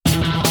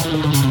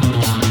Welcome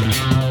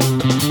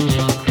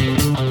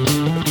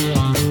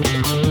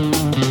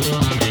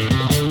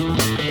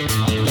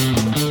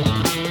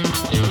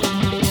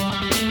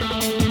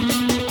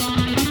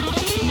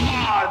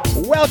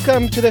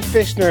to the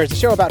Fish Nerds, the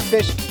show about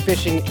fish,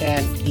 fishing,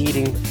 and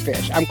eating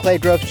fish. I'm Clay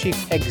Grove,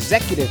 Chief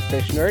Executive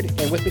Fish Nerd,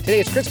 and with me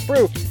today is Chris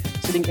Prue,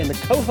 sitting in the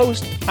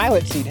co-host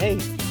pilot seat. Hey.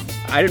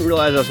 I didn't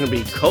realize I was going to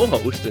be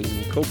co-host and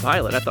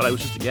co-pilot. I thought I was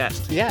just a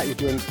guest. Yeah, you're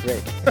doing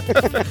great.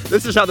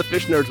 This is how the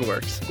Fish Nerds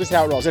works. This is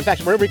how it rolls. In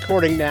fact, we're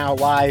recording now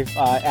live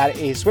at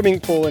a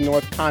swimming pool in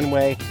North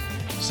Conway.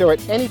 So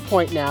at any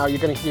point now, you're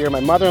going to hear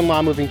my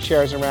mother-in-law moving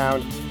chairs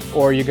around,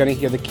 or you're going to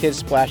hear the kids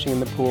splashing in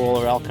the pool,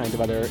 or all kinds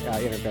of other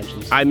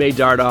interventions. I may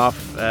dart off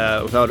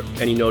without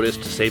any notice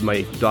to save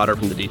my daughter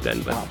from the deep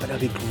end. But that'll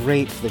be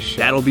great for the show.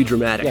 That'll be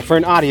dramatic. Yeah, for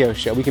an audio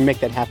show, we can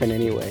make that happen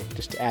anyway.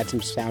 Just to add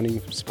some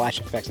sounding splash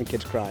effects and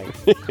kids crying.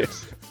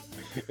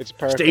 It's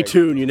perfect. Stay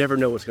tuned. You never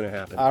know what's going to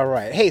happen. All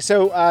right. Hey,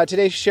 so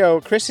today's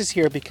show, Chris is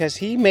here because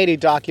he made a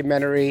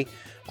documentary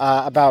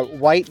about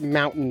White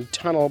Mountain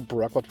Tunnel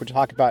Brook, which we'll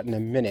talk about in a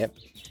minute.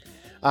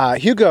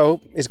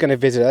 Hugo is going to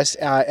visit us.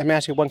 I'm going to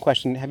ask you one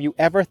question. Have you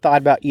ever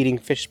thought about eating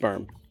fish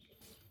sperm?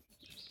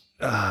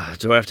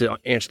 Do I have to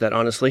answer that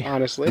honestly?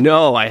 Honestly?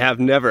 No, I have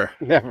never.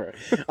 Never.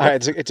 All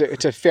right,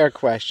 it's a fair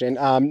question.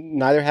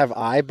 Neither have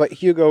I, but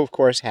Hugo, of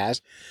course,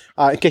 has.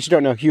 In case you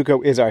don't know,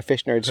 Hugo is our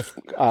Fish Nerds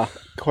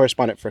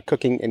correspondent for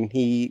cooking, and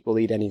he will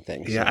eat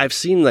anything. Yeah, so. I've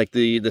seen like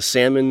the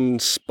salmon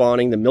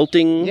spawning, the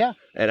milting. Yeah.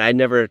 And I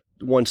never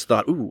once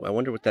thought, ooh, I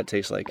wonder what that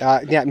tastes like.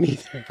 Yeah, me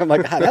either. I'm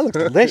like, that looks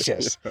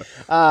delicious.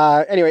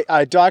 Anyway,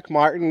 Doc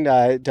Martin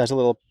does a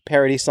little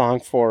parody song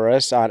for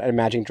us, an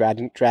Imagine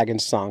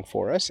Dragons song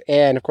for us.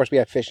 And, of course, we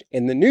have fish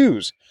in the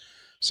news.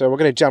 So we're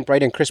going to jump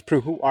right in. Chris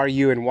Prue, who are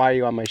you and why are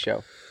you on my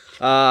show?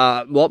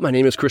 Well, my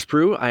name is Chris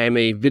Prue. I am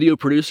a video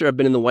producer. I've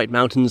been in the White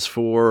Mountains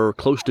for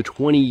close to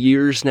 20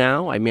 years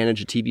now. I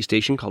manage a TV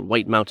station called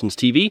White Mountains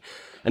TV,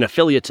 an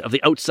affiliate of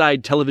the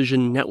Outside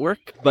Television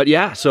Network. But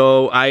yeah,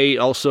 so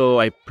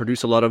I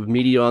produce a lot of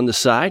media on the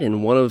side,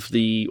 and one of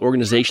the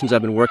organizations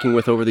I've been working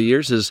with over the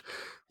years is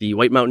the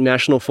White Mountain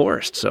National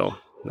Forest. So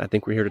I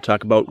think we're here to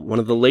talk about one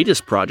of the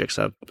latest projects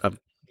I've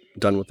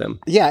done with them.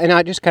 Yeah, and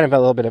I just kind of a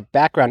little bit of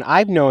background.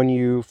 I've known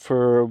you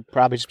for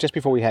probably just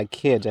before we had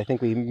kids. I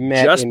think we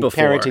met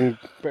parenting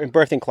and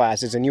birthing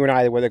classes, and you and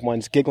I were the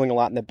ones giggling a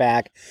lot in the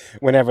back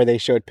whenever they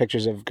showed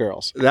pictures of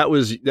girls. That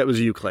was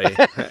you, Clay.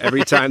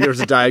 Every time there was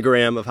a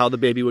diagram of how the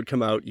baby would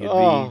come out, you'd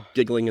be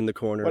giggling in the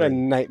corner. What a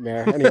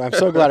nightmare. Anyway, I'm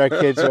so glad our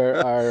kids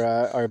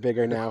are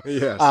bigger now.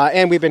 Yes.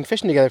 And we've been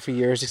fishing together for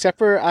years, except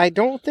for I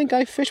don't think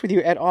I fished with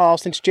you at all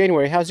since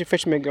January. How's your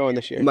fishing been going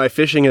this year? My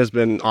fishing has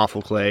been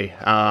awful, Clay.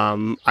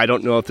 I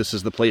don't know if this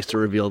is the place to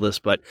reveal this,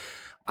 but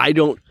I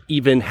don't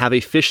even have a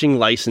fishing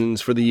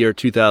license for the year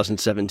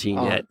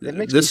 2017 yet. That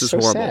makes this me is so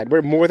horrible. sad.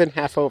 We're more than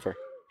half over.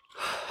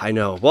 I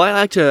know. Well, I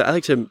like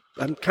to.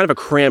 I'm kind of a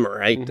crammer.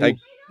 I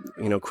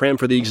cram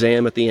for the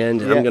exam at the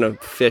end, and I'm going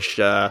to fish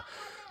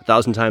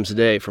 1,000 times a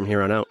day from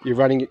here on out. You're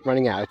running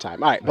out of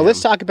time. All right. Well, let's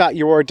talk about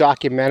your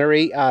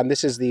documentary.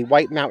 This is the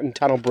White Mountain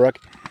Tunnel Brook.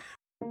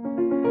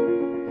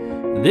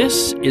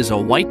 This is a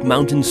White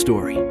Mountain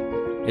story.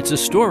 It's a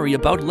story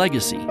about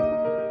legacy,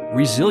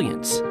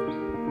 resilience,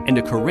 and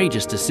a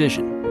courageous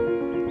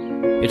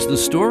decision. It's the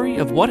story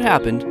of what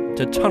happened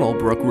to Tunnel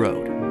Brook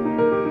Road.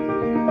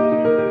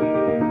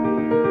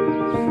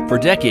 For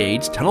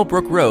decades, Tunnel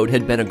Brook Road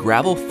had been a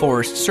gravel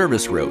forest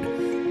service road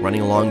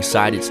running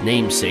alongside its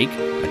namesake,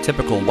 a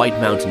typical White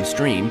Mountain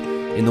stream,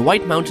 in the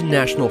White Mountain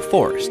National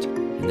Forest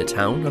in the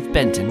town of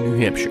Benton, New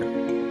Hampshire.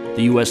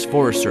 The U.S.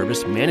 Forest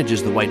Service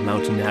manages the White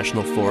Mountain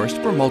National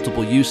Forest for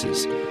multiple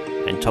uses,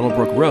 and Tunnel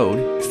Brook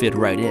Road fit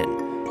right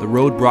in. The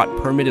road brought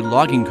permitted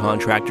logging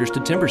contractors to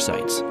timber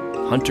sites,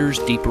 hunters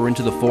deeper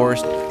into the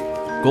forest,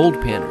 gold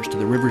panners to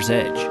the river's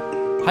edge,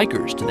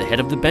 hikers to the head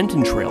of the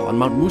Benton Trail on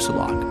Mount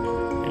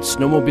Moosilauke, and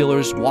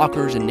snowmobilers,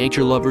 walkers, and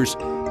nature lovers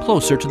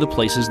closer to the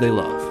places they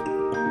love.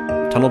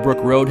 Tunnel Brook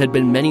Road had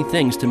been many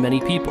things to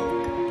many people,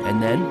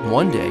 and then,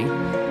 one day,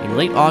 in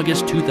late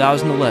August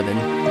 2011,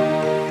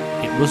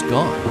 it was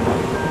gone.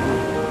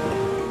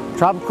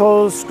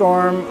 Tropical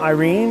Storm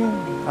Irene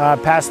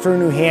passed through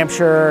New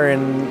Hampshire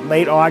in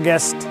late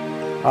August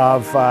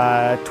of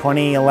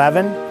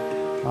 2011.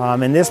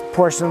 In this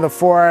portion of the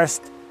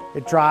forest,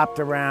 it dropped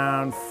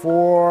around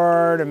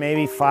 4 to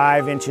maybe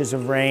 5 inches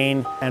of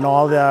rain, and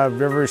all the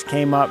rivers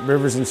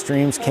and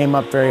streams came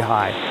up very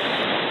high.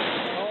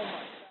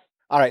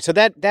 All right, so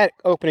that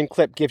opening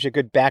clip gives you a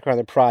good background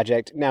on the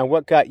project. Now,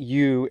 what got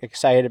you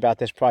excited about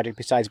this project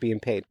besides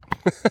being paid?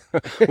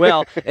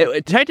 Well,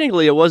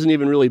 technically, it wasn't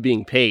even really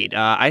being paid.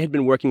 I had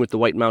been working with the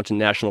White Mountain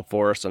National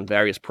Forest on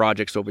various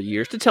projects over the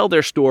years to tell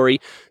their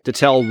story, to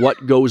tell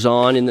what goes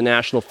on in the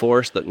National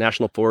Forest. The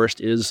National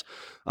Forest is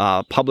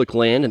public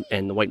land,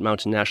 and the White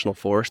Mountain National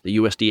Forest, the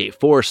USDA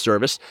Forest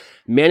Service,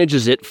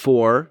 manages it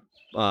for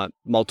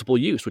multiple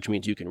use, which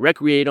means you can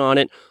recreate on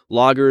it.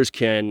 Loggers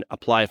can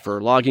apply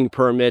for logging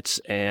permits,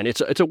 and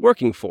it's a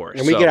working forest.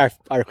 And we get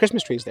our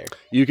Christmas trees there.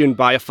 You can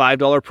buy a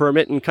 $5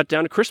 permit and cut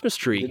down a Christmas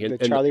tree.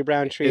 The Charlie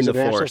Brown trees in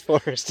the National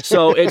Forest.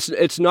 So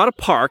it's not a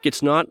park.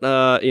 It's not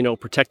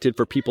protected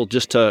for people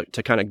just to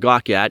kind of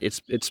gawk at.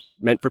 It's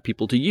meant for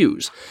people to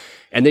use,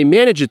 and they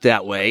manage it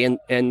that way.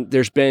 And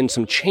there's been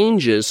some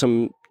changes,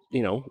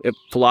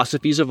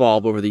 philosophies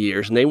evolve over the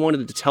years, and they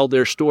wanted to tell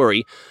their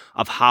story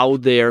of how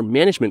their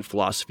management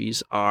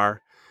philosophies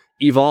are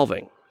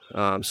evolving.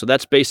 So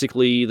that's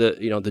basically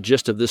the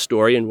gist of this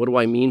story. And what do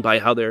I mean by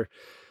how their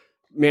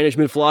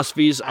management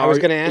philosophies are evolving? I was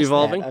going to ask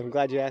that. I'm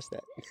glad you asked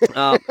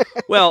that.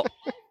 Well,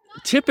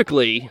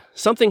 typically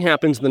something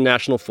happens in the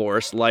National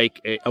Forest, like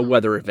a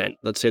weather event.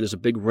 Let's say there's a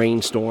big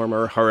rainstorm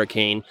or a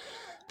hurricane.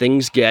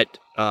 Things get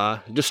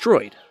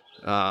destroyed.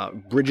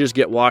 Bridges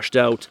get washed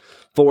out.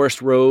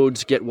 Forest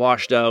roads get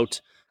washed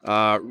out,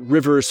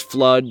 rivers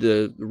flood,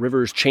 the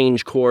rivers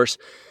change course,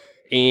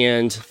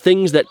 and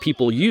things that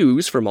people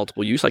use for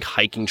multiple use, like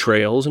hiking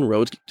trails and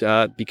roads,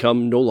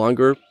 become no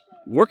longer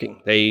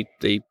working. They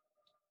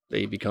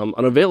become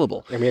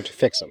unavailable. And we have to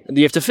fix them.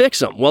 You have to fix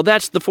them. Well,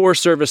 that's the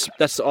Forest Service.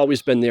 That's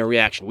always been their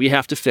reaction. We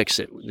have to fix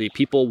it. The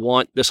people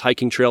want this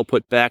hiking trail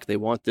put back. They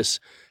want this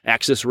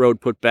access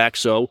road put back.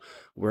 So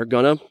we're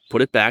going to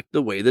put it back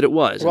the way that it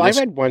was. Well, I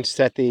read once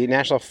that the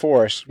National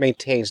Forest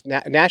maintains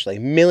naturally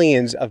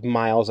millions of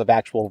miles of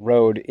actual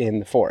road in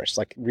the forest,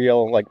 like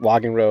real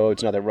logging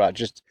roads and other roads.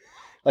 Just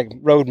like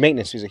road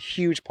maintenance is a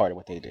huge part of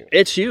what they do.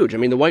 It's huge. I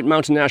mean, the White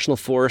Mountain National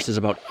Forest is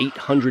about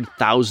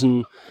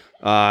 800,000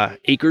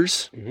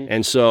 acres.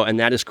 Mm-hmm. And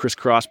that is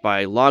crisscrossed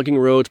by logging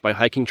roads, by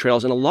hiking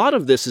trails. And a lot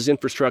of this is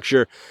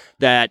infrastructure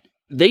that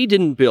they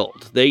didn't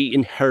build. They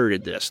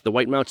inherited this. The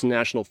White Mountain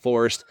National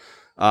Forest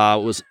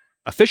was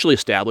officially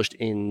established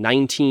in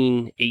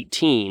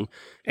 1918,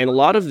 and a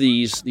lot of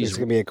these There's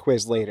going to be a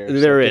quiz later.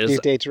 There is. Get these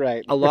dates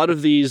right. A lot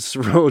of these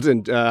roads,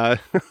 and there'll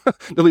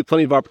be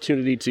plenty of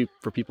opportunity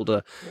for people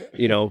to,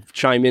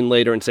 chime in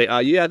later and say,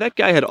 yeah, that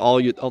guy had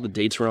all the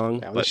dates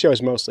wrong. Yeah, the show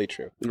is mostly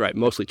true. Right,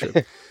 mostly true.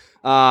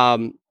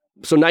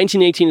 So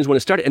 1918 is when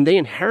it started, and they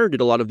inherited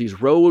a lot of these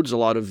roads, a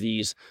lot of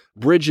these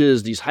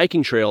bridges, these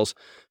hiking trails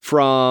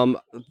from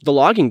the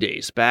logging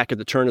days back at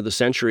the turn of the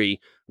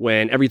century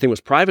when everything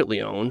was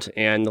privately owned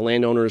and the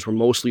landowners were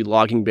mostly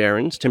logging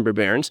barons, timber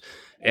barons,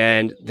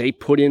 and they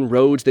put in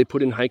roads, they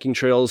put in hiking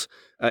trails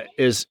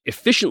as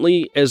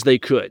efficiently as they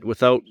could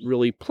without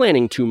really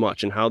planning too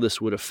much and how this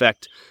would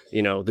affect,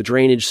 the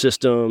drainage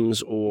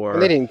systems or...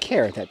 And they didn't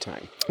care at that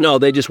time. No,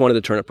 they just wanted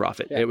to turn a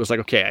profit. Yeah. It was like,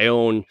 okay, I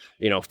own,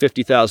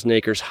 50,000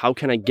 acres. How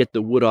can I get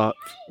the wood off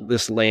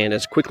this land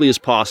as quickly as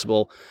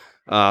possible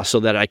so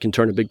that I can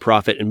turn a big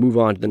profit and move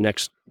on to the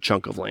next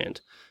chunk of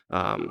land?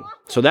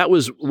 So that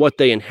was what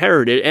they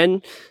inherited,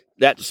 and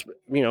that's,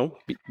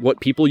 what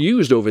people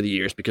used over the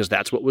years because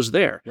that's what was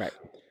there. Right.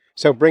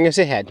 So bring us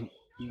ahead.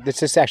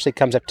 This actually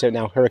comes up to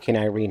now Hurricane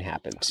Irene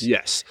happens.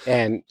 Yes.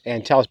 And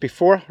tell us,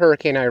 before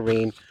Hurricane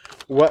Irene,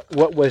 what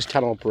was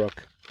Tunnel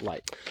Brook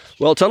like?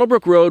 Well, Tunnel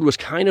Brook Road was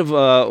kind of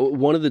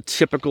one of the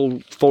typical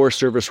Forest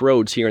Service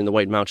roads here in the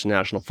White Mountain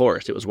National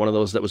Forest. It was one of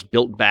those that was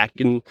built back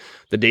in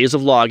the days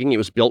of logging. It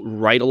was built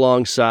right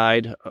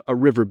alongside a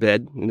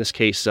riverbed, in this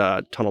case,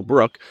 Tunnel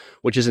Brook,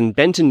 which is in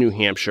Benton, New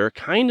Hampshire,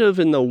 kind of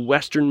in the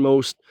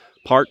westernmost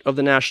part of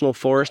the National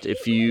Forest.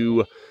 If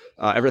you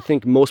ever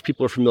think, most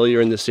people are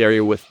familiar in this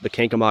area with the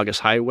Kancamagus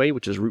Highway,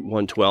 which is Route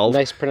 112.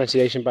 Nice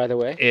pronunciation, by the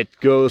way. It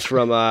goes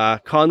from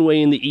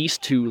Conway in the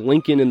east to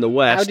Lincoln in the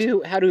west.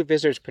 How do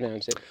visitors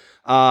pronounce it?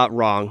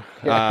 Wrong.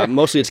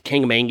 Mostly it's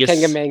Kangamangus.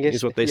 Kangamangus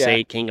is what they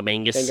say.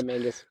 Kangamangus.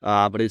 Kangamangus.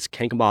 But it's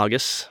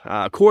Kancamagus.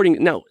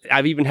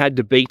 I've even had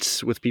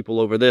debates with people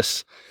over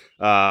this.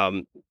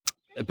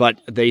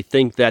 But they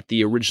think that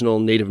the original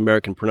Native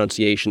American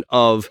pronunciation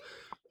of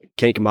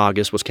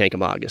Kancamagus was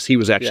Kancamagus. He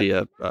was actually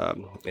a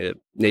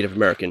Native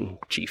American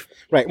chief.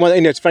 Right. Well,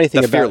 it's funny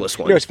thing the about fearless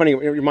one. It's funny.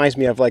 It reminds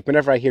me of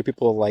whenever I hear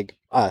people like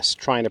us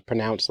trying to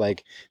pronounce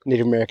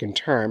Native American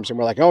terms, and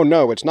we're like, "Oh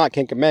no, it's not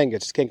Kankamangus,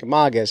 it's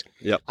Kancamagus."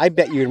 Yep. I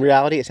bet you in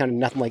reality it sounded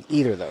nothing like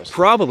either of those.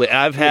 Probably.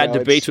 I've had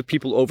debates with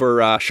people over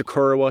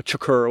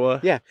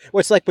Chicurua. Yeah. Well,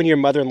 it's like when your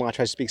mother-in-law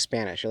tries to speak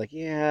Spanish. You're like,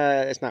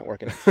 "Yeah, it's not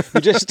working." You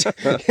just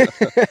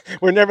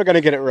we're never going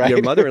to get it right.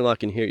 Your mother-in-law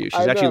can hear you.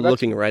 She's actually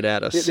looking right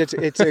at us.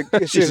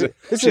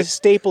 It's a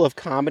staple of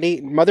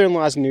comedy.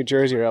 Mother-in-laws in New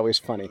Jersey are always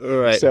funny.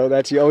 Right. So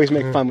you always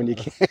make fun when you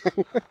can.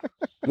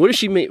 What does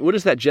she mean? What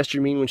does that gesture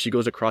mean when she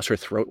goes across her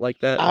throat like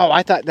that? Oh,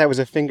 I thought that was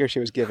a finger she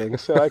was giving,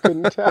 so I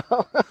couldn't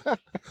tell.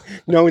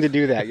 Knowing to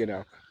do that,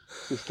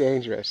 it's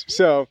dangerous.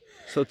 So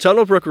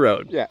Tunnel Brook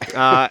Road.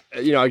 Yeah.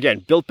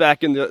 Again, built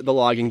back in the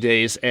logging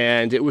days,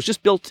 and it was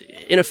just built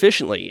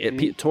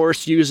inefficiently.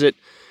 Tourists use it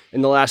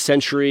in the last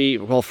century,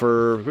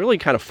 for really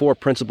kind of four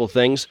principal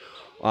things.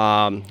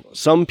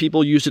 Some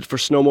people used it for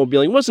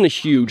snowmobiling. It wasn't a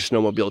huge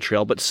snowmobile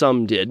trail, but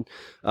some did.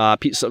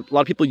 So a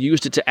lot of people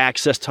used it to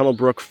access Tunnel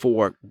Brook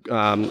for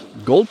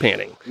gold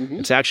panning.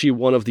 It's actually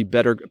one of the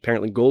better,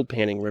 apparently, gold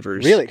panning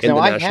rivers Really? in No,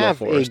 the I National have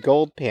Forest. a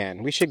gold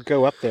pan. We should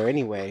go up there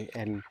anyway.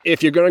 And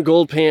If you're going to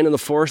gold pan in the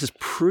forest, it's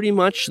pretty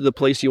much the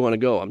place you want to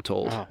go, I'm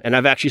told. Oh. And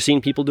I've actually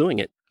seen people doing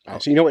it.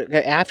 so you know what?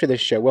 After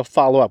this show, we'll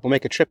follow up. We'll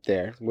make a trip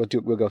there. We'll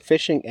go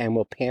fishing and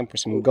we'll pan for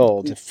some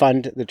gold to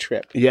fund the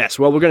trip. Yes,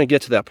 well, we're going to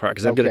get to that part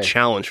because I've got a Okay.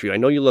 challenge for you. I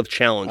know you love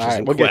challenges All right,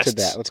 and we'll quests.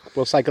 get to that.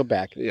 We'll cycle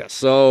back. Yeah,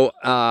 so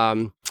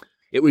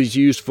it was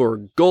used for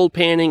gold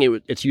panning.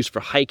 It's used for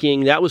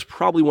hiking. That was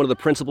probably one of the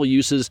principal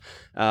uses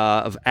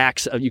of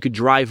access. You could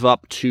drive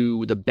up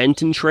to the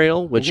Benton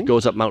Trail, which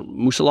goes up Mount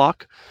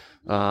Moosilauke.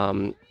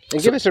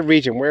 And give us a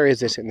region. Where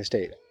is this in the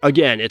state?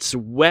 Again, it's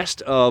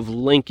west of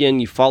Lincoln.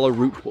 You follow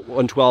Route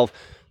 112.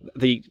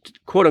 The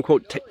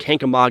quote-unquote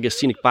Kankamaga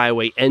Scenic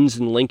Byway ends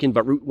in Lincoln,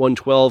 but Route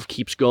 112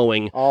 keeps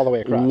going All the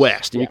way across.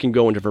 west, and Yeah. you can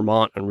go into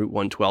Vermont on Route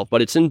 112.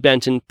 But it's in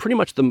Benton, pretty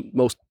much the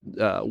most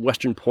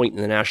western point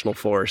in the National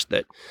Forest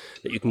that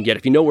you can get.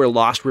 If you know where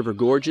Lost River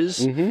Gorge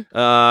is, it's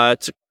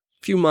a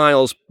few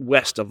miles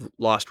west of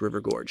Lost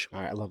River Gorge.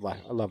 All right, I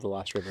love the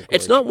Lost River Gorge.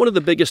 It's not one of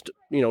the biggest,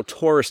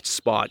 tourist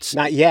spots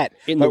Not yet.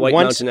 in the but White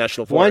once, Mountain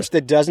National Once Forest.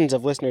 the dozens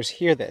of listeners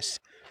hear this,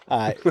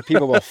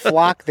 people will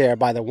flock there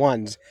by the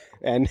ones.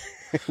 And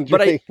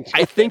But I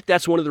think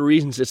that's one of the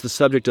reasons it's the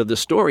subject of this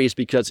story is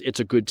because it's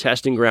a good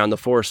testing ground. The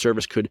Forest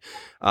Service could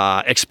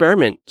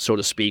experiment, so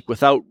to speak,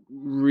 without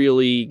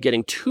really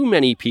getting too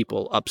many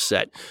people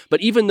upset.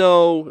 But even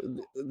though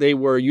they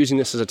were using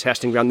this as a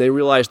testing ground, they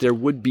realized there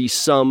would be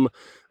some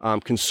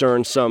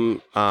concern,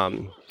 some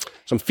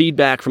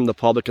feedback from the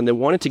public, and they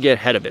wanted to get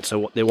ahead of it.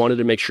 So they wanted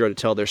to make sure to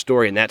tell their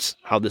story, and that's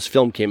how this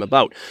film came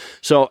about.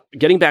 So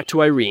getting back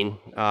to Irene,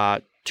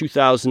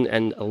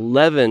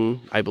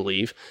 2011, I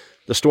believe,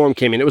 the storm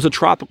came in. It was a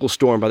tropical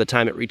storm by the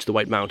time it reached the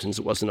White Mountains.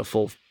 It wasn't a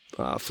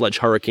full-fledged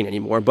hurricane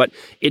anymore, but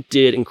it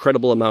did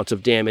incredible amounts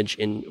of damage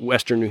in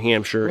western New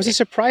Hampshire. was it and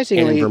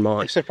surprisingly in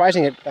Vermont.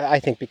 surprising? I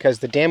think because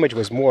the damage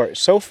was more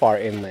so far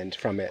inland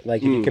from it.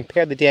 Like if you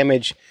compare the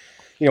damage,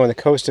 on the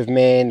coast of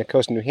Maine, the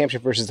coast of New Hampshire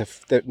versus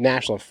the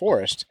National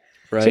Forest,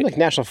 it Right. seemed like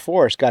National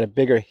Forest got a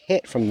bigger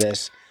hit from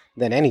this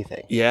than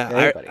anything. than Yeah,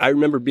 anybody. I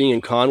remember being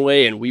in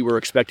Conway, and we were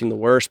expecting the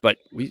worst, but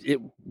it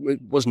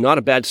was not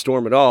a bad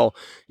storm at all.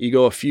 You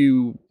go a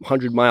few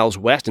hundred miles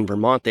west in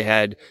Vermont, they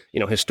had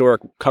historic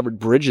covered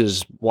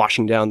bridges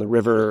washing down the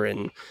river,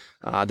 and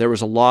there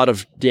was a lot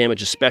of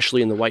damage,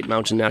 especially in the White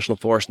Mountain National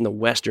Forest and the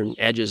western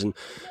edges. And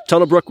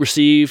Tunnel Brook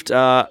received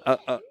a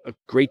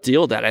great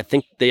deal of that. I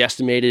think they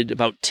estimated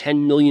about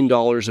 $10 million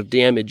of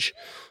damage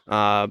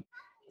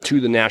to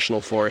the National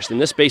Forest,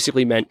 and this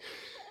basically meant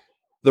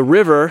the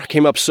river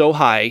came up so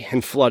high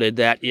and flooded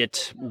that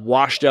it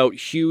washed out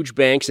huge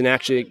banks. And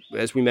actually,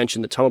 as we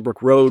mentioned, the Tunnel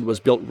Brook Road was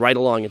built right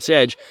along its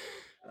edge.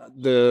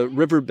 The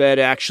riverbed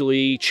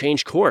actually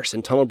changed course,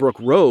 and Tunnel Brook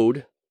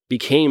Road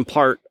became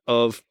part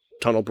of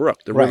Tunnel Brook.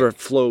 The Right. river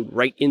flowed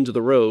right into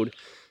the road,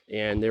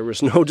 and there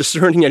was no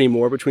discerning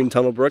anymore between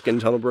Tunnel Brook and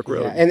Tunnel Brook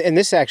Road. Yeah, and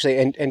this actually,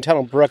 and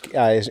Tunnel Brook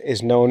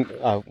is known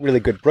really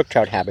good brook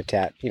trout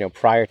habitat.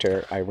 Prior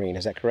to Irene,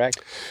 is that correct?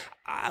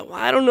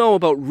 I don't know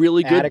about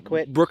really good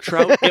Adequate. brook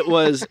trout. It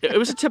was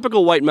a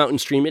typical White Mountain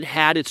stream. It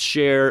had its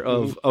share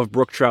of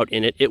brook trout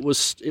in it. It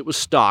was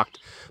stocked,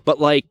 but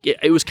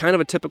it was kind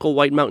of a typical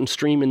White Mountain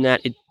stream in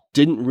that it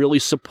didn't really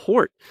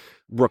support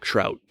brook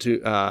trout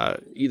to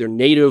either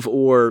native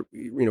or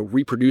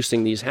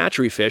reproducing these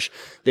hatchery fish.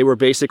 They were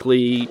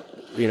basically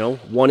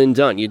one and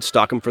done. You'd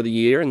stock them for the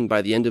year, and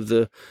by the end of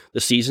the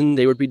season,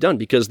 they would be done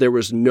because there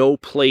was no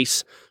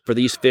place for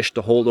these fish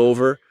to hold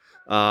over.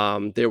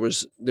 There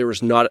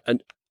was not an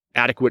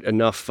adequate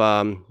enough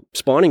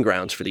spawning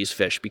grounds for these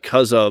fish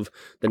because of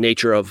the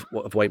nature of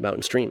White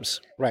Mountain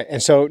streams. Right.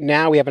 And so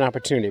now we have an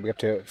opportunity. We have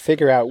to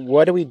figure out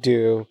what do we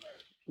do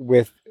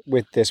with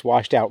this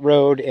washed out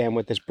road and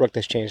with this brook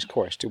that's changed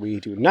course. Do we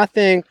do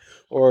nothing,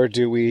 or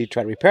do we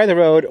try to repair the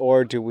road,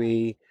 or do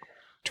we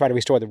try to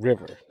restore the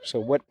river? So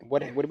what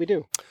do we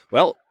do?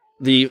 Well,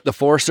 the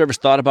Forest Service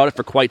thought about it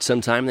for quite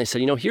some time. And they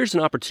said, here's an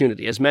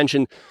opportunity. As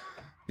mentioned,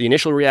 the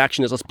initial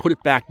reaction is let's put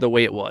it back the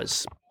way it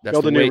was.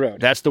 Build a new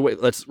road. That's the way.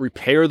 Let's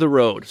repair the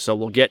road. So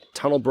we'll get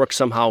Tunnel Brook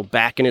somehow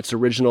back in its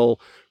original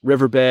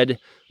riverbed.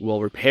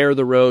 We'll repair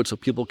the road so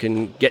people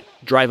can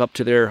drive up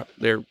to their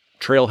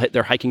trailhead,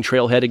 their hiking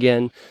trailhead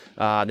again.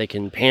 They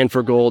can pan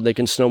for gold. They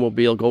can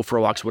snowmobile, go for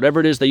walks, whatever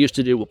it is they used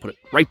to do. We'll put it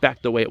right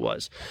back the way it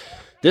was.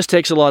 This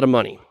takes a lot of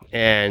money.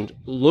 And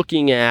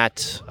looking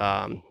at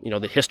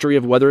the history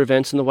of weather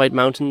events in the White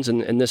Mountains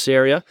and in this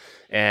area,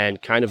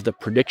 and kind of the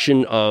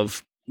prediction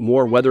of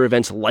more weather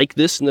events like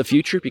this in the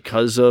future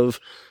because of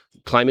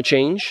climate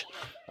change,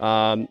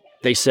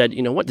 they said,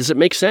 what, does it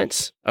make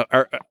sense?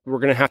 We're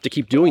going to have to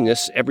keep doing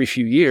this every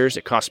few years.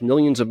 It costs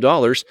millions of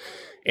dollars.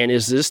 And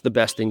is this the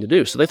best thing to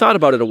do? So they thought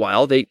about it a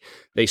while. They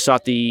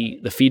sought the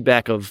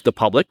feedback of the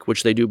public,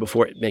 which they do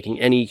before making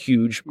any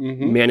huge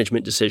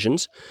management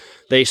decisions.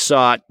 They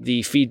sought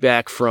the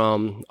feedback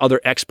from other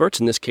experts.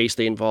 In this case,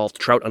 they involved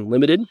Trout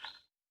Unlimited,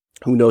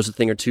 who knows a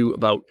thing or two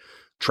about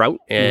trout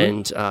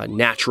and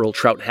natural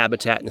trout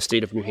habitat in the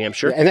state of New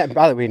Hampshire. And that,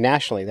 by the way,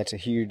 nationally, that's a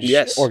huge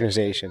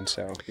organization.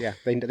 So, yeah,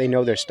 they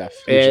know their stuff.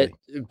 And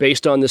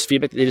based on this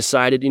feedback, they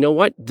decided, you know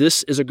what?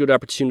 This is a good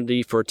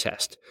opportunity for a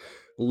test.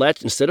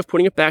 Instead of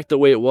putting it back the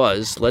way it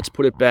was, let's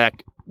put it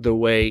back the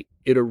way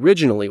it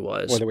originally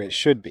was. Or the way it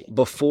should be.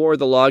 Before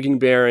the logging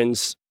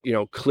barons,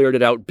 cleared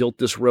it out, built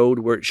this road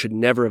where it should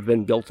never have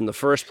been built in the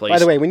first place. By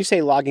the way, when you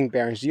say logging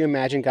barons, do you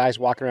imagine guys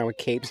walking around with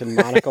capes and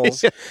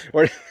monocles?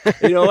 Or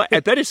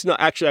I bet it's not.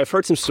 Actually, I've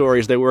heard some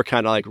stories. They were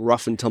kind of like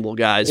rough and tumble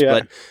guys,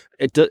 but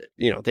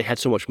they had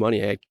so much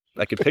money.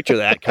 I could picture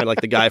that, kind of like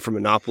the guy from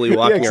Monopoly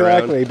walking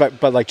around. Exactly,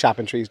 but like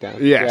chopping trees down.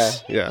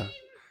 Yes, yeah.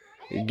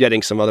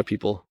 Getting some other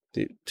people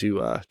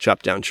to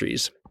chop down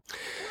trees.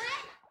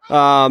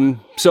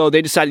 So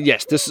they decided,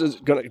 yes, this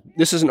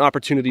is an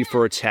opportunity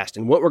for a test.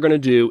 And what we're going to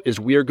do is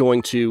we're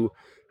going to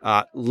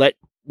let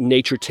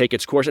nature take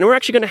its course, and we're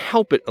actually going to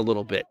help it a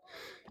little bit.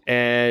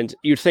 And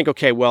you'd think,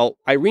 okay, well,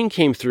 Irene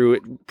came through,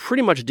 it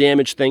pretty much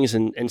damaged things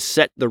and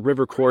set the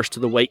river course to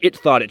the way it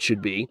thought it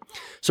should be.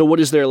 So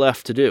what is there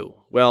left to do?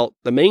 Well,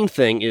 the main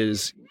thing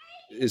is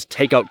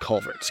take out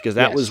culverts, because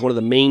that was one of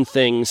the main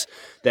things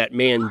that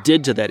man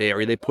did to that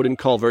area. They put in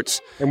culverts.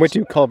 And what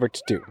do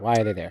culverts do? Why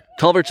are they there?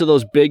 Culverts are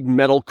those big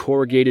metal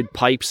corrugated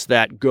pipes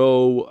that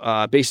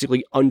go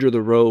basically under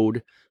the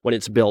road when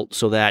it's built,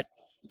 so that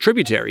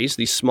tributaries,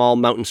 these small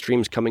mountain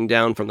streams coming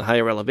down from the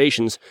higher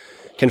elevations,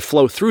 can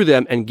flow through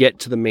them and get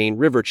to the main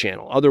river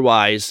channel.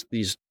 Otherwise,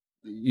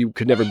 you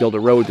could never build a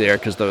road there,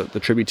 because the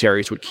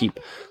tributaries would keep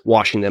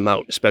washing them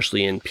out,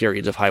 especially in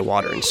periods of high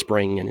water in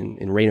spring and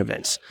in rain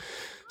events.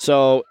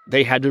 So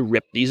they had to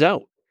rip these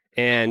out.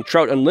 And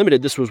Trout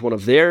Unlimited, this was one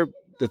of the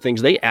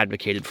things they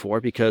advocated for,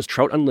 because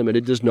Trout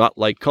Unlimited does not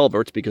like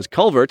culverts, because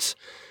culverts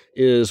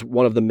is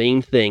one of the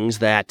main things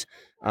that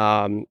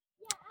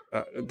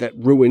that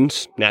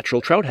ruins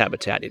natural trout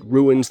habitat. It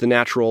ruins the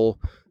natural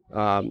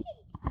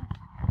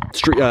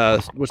what's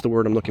the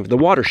word I'm looking for? The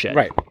watershed.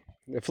 Right.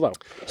 The flow.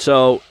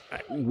 So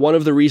one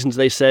of the reasons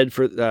they said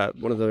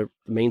one of the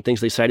main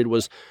things they cited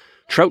was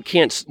trout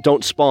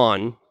don't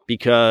spawn,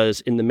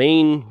 because in the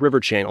main river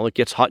channel, it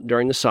gets hot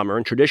during the summer,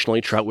 and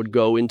traditionally trout would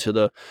go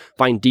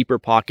find deeper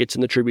pockets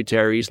in the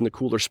tributaries and the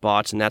cooler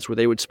spots, and that's where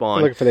they would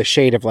spawn. Looking for the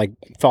shade of like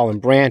fallen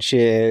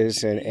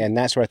branches and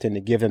that sort of thing to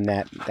give them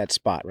that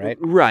spot, right?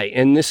 Right,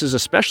 and this is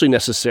especially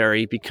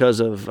necessary because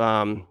of,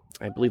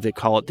 I believe they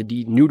call it the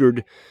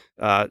denuded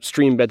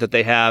stream bed that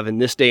they have in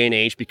this day and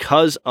age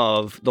because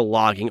of the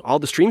logging. All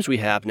the streams we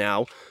have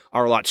now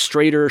are a lot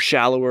straighter,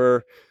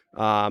 shallower,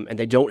 and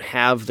they don't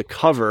have the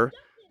cover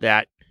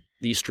that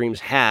these streams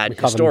had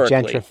historically.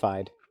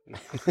 Gentrified.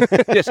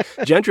 Yes,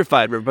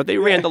 gentrified river. But they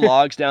ran the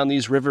logs down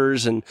these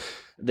rivers, and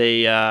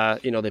they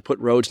put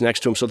roads next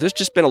to them. So there's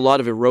just been a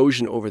lot of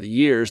erosion over the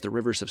years. The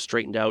rivers have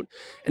straightened out,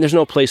 and there's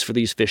no place for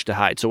these fish to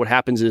hide. So what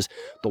happens is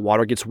the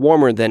water gets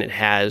warmer than it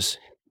has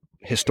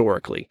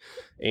historically,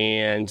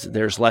 and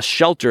there's less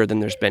shelter than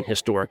there's been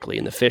historically.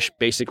 And the fish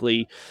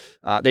basically,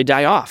 they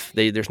die off.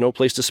 There's no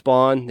place to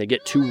spawn. They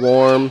get too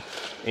warm,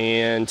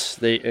 and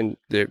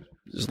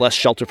there's less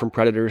shelter from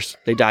predators.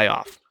 They die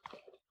off.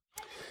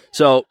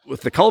 So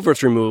with the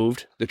culverts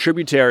removed, the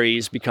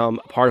tributaries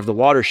become part of the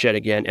watershed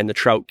again, and the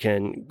trout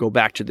can go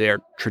back to their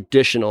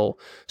traditional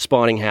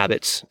spawning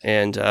habits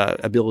and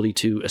ability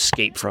to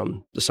escape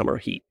from the summer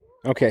heat.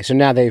 Okay, so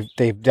now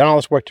they've done all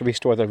this work to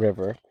restore the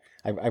river.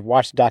 I've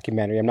watched the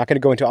documentary. I'm not going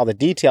to go into all the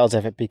details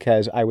of it,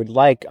 because I would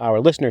like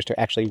our listeners to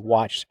actually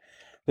watch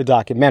the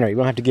documentary. We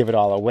don't have to give it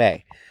all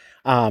away.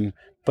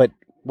 But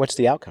what's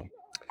the outcome?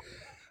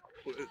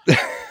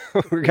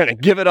 We're going to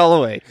give it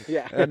all away.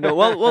 Yeah. No,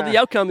 well, the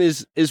outcome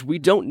is we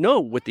don't know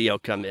what the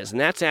outcome is,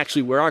 and that's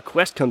actually where our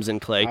quest comes in,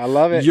 Clay. I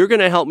love it. You're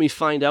going to help me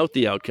find out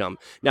the outcome.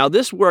 Now,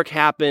 this work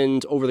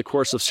happened over the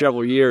course of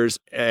several years,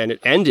 and it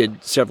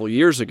ended several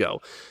years ago.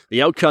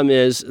 The outcome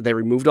is they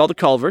removed all the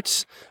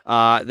culverts.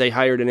 They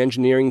hired an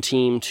engineering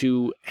team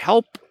to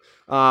help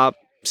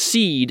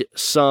seed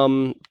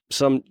some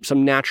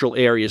natural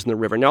areas in the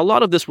river. Now, a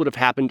lot of this would have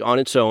happened on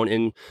its own,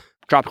 and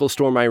Tropical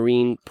Storm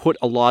Irene put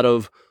a lot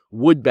of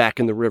wood back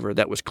in the river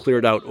that was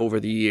cleared out over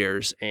the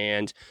years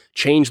and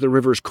changed the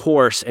river's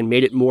course and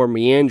made it more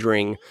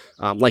meandering,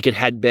 like it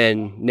had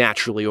been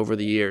naturally over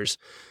the years.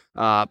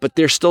 But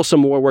there's still some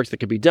more work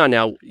that could be done.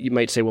 Now, you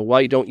might say, well,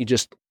 why don't you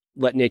just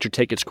let nature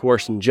take its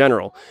course in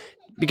general?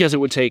 Because it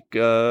would take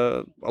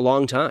a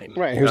long time.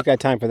 Right. Who's got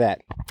time for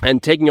that?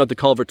 And taking out the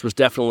culverts was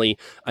definitely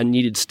a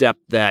needed step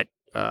that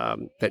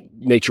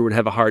nature would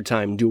have a hard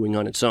time doing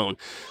on its own.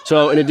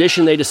 So in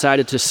addition, they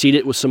decided to seed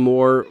it with some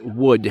more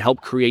wood to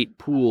help create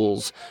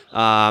pools.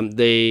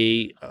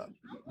 They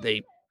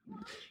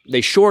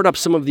they shored up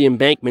some of the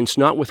embankments,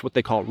 not with what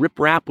they call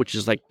riprap, which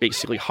is like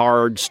basically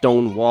hard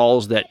stone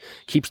walls that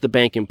keeps the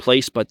bank in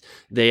place, but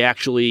they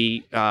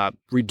actually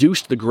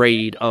reduced the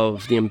grade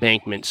of the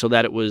embankment so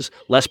that it was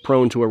less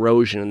prone to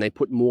erosion, and they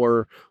put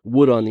more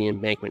wood on the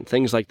embankment,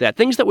 things like that.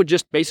 Things that would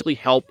just basically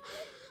help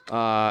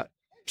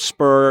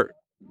spur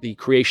the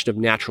creation of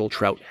natural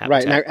trout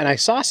habitat. Right, and I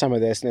saw some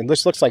of this, and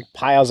this looks like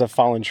piles of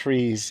fallen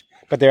trees,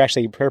 but they're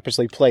actually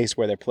purposely placed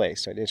where they're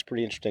placed. So it is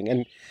pretty interesting.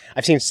 And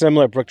I've seen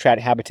similar brook trout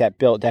habitat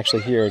built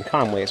actually here in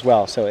Conway as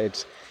well. So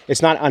it's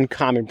not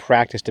uncommon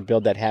practice to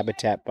build that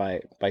habitat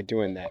by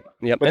doing that.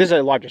 Yep. But this is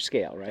a larger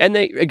scale, right? And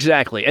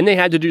they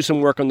had to do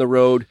some work on the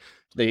road.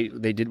 They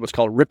did what's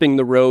called ripping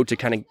the road to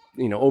kind of,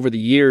 over the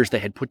years they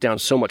had put down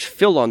so much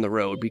fill on the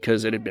road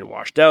because it had been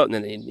washed out, and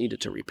then they needed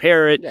to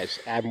repair it. Yeah,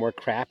 just add more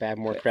crap.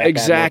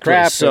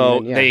 Exactly. So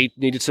they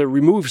needed to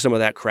remove some of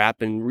that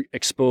crap and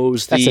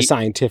expose That's a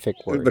scientific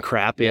word. The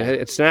crap. Yeah,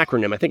 it's an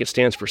acronym. I think it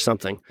stands for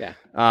something.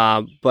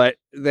 Yeah. But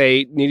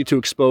they needed to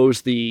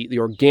expose the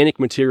organic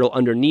material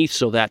underneath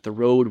so that the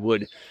road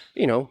would,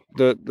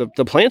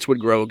 the plants would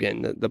grow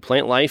again, the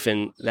plant life,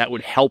 and that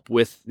would help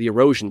with the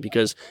erosion,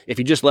 because if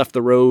you just left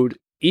the road,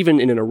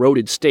 even in an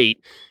eroded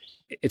state,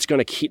 it's going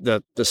to keep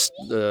the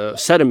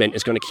sediment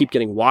is going to keep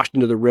getting washed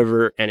into the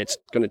river, and it's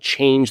going to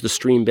change the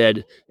stream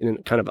bed in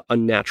a kind of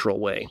unnatural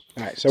way.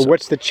 All right. So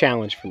what's the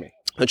challenge for me?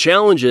 The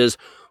challenge is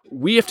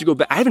we have to go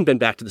back. I haven't been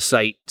back to the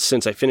site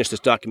since I finished this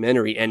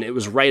documentary, and it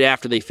was right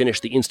after they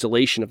finished the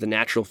installation of the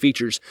natural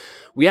features.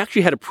 We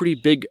actually had a pretty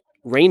big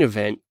rain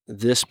event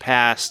this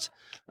past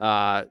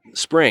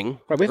spring,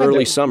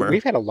 early summer.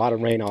 We've had a lot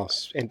of rain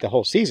in the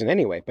whole season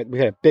anyway, but we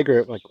had a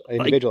bigger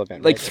individual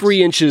event. Like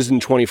 3 inches in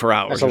 24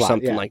 hours or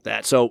something like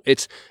that. So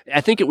I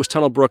think it was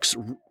Tunnel Brook's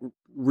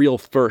real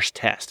first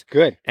test.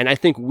 Good. And I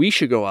think we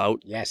should go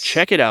out,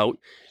 check it out,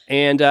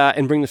 and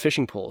bring the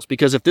fishing poles,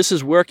 because if this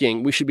is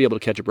working, we should be able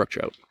to catch a brook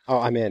trout. Oh,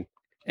 I'm in.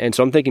 And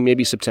so I'm thinking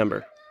maybe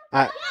September.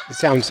 It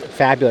sounds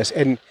fabulous.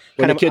 And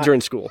when the kids are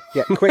in school.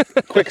 Yeah, quick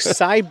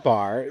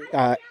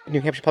sidebar.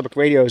 New Hampshire Public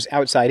Radio's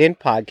Outside In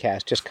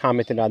podcast just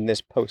commented on this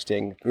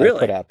posting that I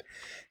put up.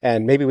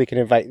 And maybe we can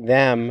invite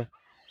them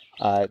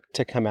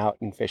to come out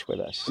and fish with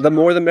us. The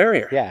more the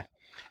merrier. Yeah.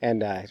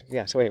 And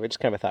so anyway, just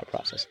kind of a thought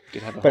process.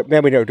 But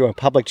then we're doing a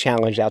public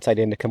challenge Outside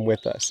In to come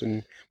with us.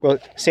 And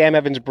Sam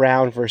Evans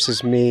Brown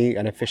versus me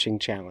on a fishing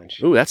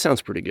challenge. Ooh, that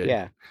sounds pretty good.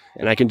 Yeah.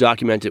 And I can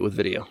document it with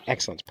video.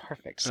 Excellent.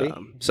 Perfect. See?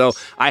 So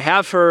I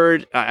have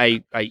heard,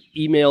 I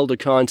emailed a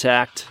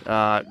contact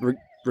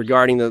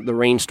regarding the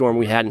rainstorm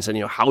we had and said,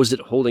 how is it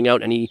holding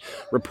out? Any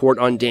report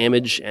on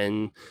damage?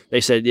 And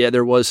they said,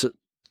 there was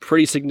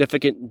pretty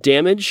significant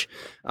damage.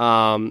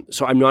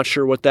 So I'm not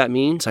sure what that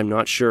means. I'm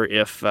not sure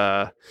if,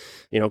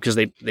 because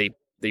they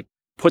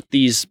put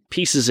these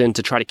pieces in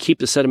to try to keep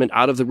the sediment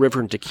out of the river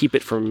and to keep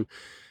it from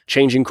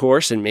changing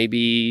course. And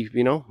maybe,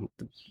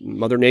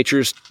 Mother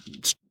Nature's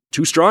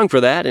too strong for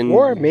that.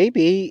 Or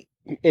maybe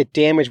it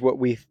damaged what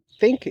we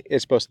think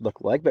it's supposed to look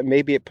like, but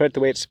maybe it put it the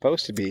way it's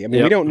supposed to be. I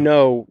mean, we don't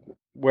know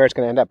where it's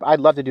going to end up. I'd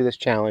love to do this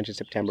challenge in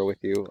September with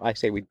you. I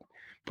say we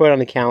put it on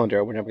the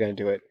calendar. We're never going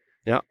to do it.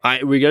 Yeah,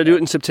 we got to do it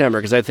in September,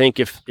 because I think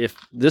if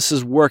this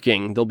is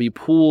working, there'll be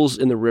pools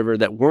in the river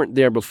that weren't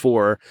there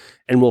before,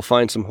 and we'll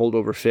find some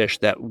holdover fish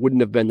that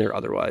wouldn't have been there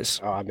otherwise.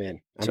 Oh, I'm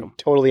in. I'm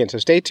totally in. So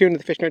stay tuned to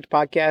the Fish Nerds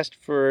podcast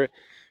for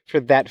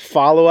that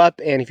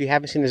follow-up. And if you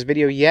haven't seen this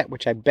video yet,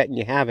 which I bet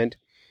you haven't,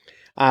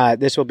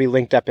 this will be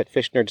linked up at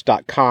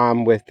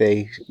fishnerds.com with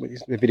the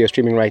video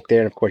streaming right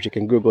there. And, of course, you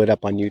can Google it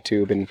up on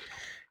YouTube and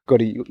go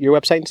to your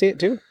website and see it,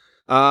 too.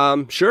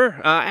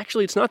 Sure.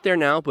 Actually, it's not there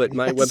now, but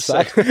my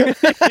website.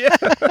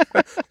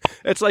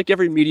 It's like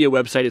every media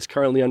website. It's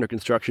currently under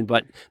construction,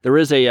 but there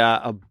is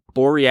a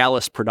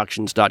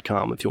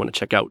borealisproductions.com if you want to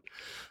check out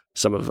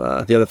some of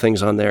the other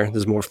things on there.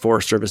 There's more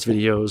Forest Service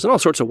videos and all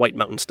sorts of White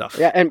Mountain stuff.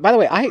 Yeah, and by the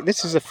way,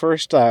 this is the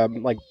first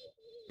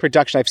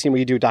production I've seen where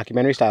you do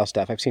documentary style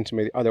stuff. I've seen some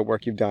of the other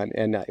work you've done,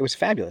 and it was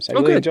fabulous. I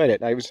really enjoyed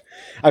it. I was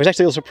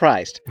actually a little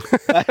surprised.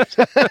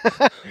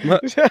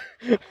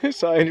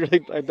 So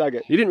I dug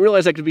it. You didn't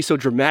realize that could be so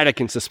dramatic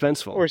and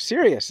suspenseful. Or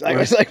serious. I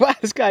was like, wow,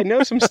 this guy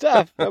knows some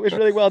stuff. That was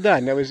really well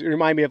done. It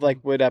reminded me of like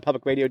what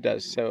public radio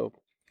does. So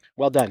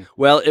well done.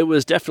 Well, it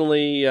was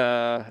definitely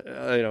a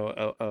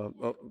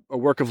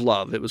work of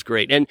love. It was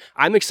great. And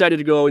I'm excited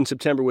to go in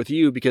September with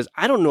you, because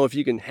I don't know if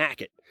you can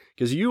hack it,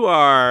 because you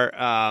are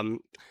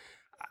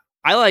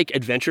I like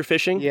adventure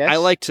fishing. Yes. I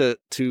like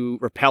to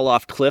rappel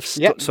off cliffs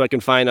so I can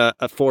find a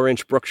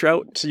 4-inch brook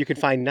trout. So you can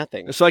find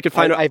nothing. So I can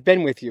find I've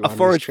been with you a on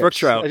 4-inch brook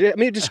trout. Let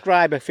me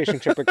describe a fishing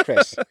trip with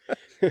Chris.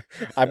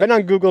 I've been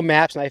on Google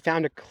Maps, and I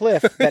found a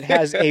cliff that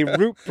has a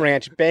root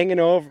branch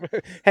hanging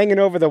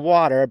over the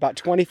water about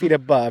 20 feet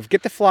above.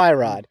 Get the fly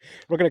rod.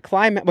 We're going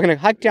to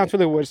hike down through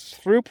the woods,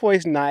 through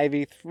poison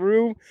ivy,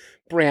 through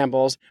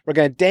brambles. We're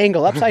going to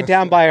dangle upside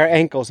down by our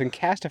ankles and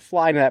cast a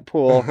fly into that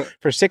pool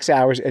for 6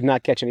 hours and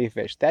not catch any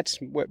fish. That's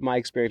what my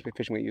experience with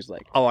fishing with you is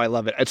like. Oh, I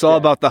love it. It's all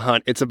about the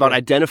hunt. It's about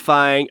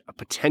identifying a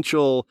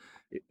potential,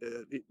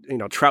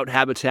 trout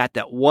habitat.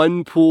 That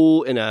one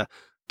pool in a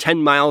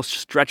 10-mile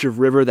stretch of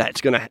river that's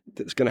gonna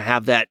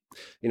have that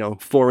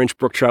 4-inch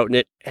brook trout in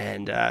it,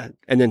 and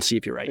then see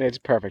if you're right. It's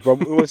perfect. Well,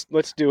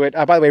 let's do it.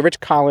 By the way, Rich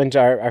Collins,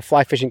 our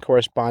fly fishing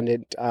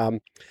correspondent,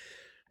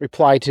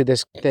 replied to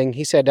this thing.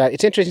 He said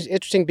it's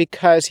interesting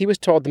because he was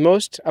told the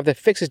most of the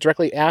fixes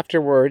directly after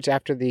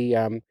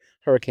the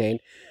hurricane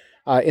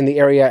in the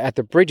area at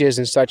the bridges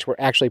and such were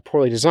actually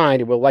poorly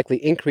designed. It will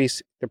likely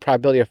increase the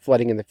probability of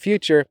flooding in the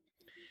future.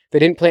 They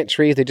didn't plant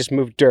trees; they just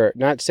moved dirt.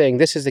 Not saying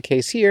this is the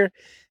case here.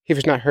 He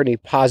has not heard any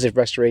positive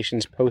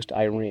restorations post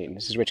Irene.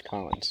 This is Rich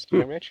Collins. You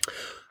know Rich?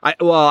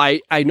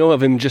 I know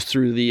of him just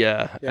through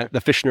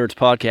the Fish Nerds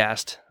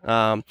podcast.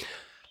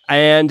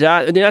 And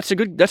that's a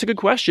good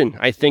question.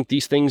 I think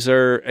these things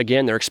they're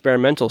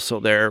experimental, so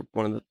they're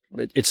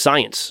it's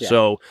science. Yeah.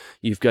 So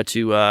you've got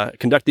to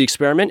conduct the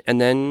experiment and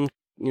then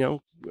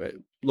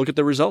look at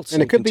the results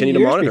and it could continue be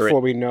years to monitor before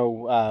it. we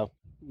know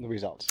the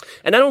results.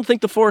 And I don't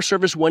think the Forest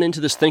Service went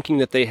into this thinking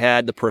that they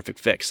had the perfect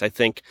fix. I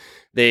think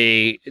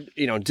they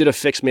did a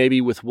fix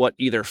maybe with what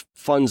either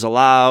funds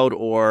allowed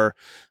or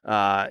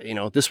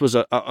this was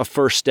a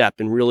first step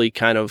in really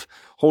kind of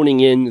honing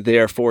in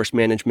their forest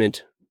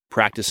management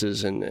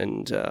practices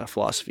and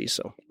philosophy.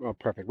 So,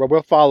 perfect. Well,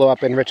 we'll follow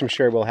up, and Rich, I'm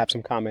sure will have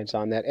some comments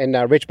on that. And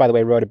Rich, by the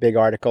way, wrote a big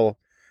article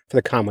for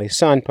the Conway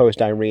Sun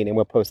post Irene, and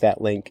we'll post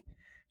that link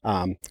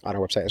on our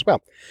website as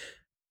well.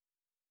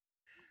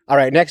 All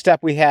right, next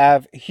up we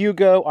have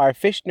Hugo, our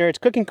Fish Nerds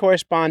cooking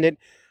correspondent,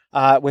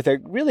 with a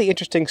really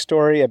interesting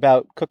story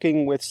about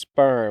cooking with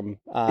sperm.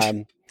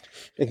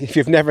 If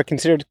you've never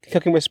considered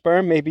cooking with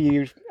sperm, maybe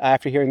you,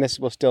 after hearing this,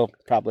 will still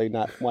probably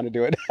not want to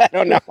do it. I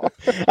don't know.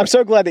 I'm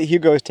so glad that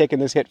Hugo has taken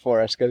this hit for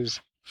us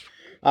because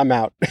I'm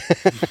out.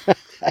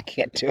 I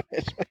can't do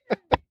it.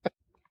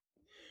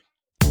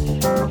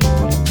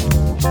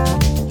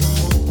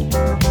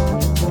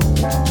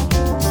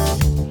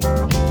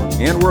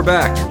 And we're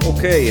back.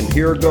 Okay, and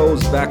here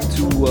goes back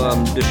to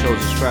the dish I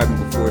was describing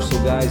before.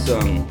 So guys,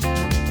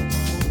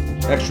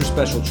 extra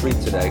special treat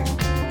today.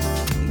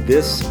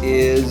 This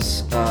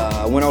is,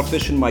 I went out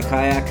fishing my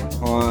kayak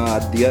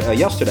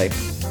yesterday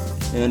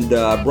and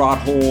brought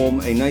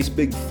home a nice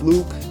big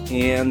fluke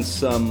and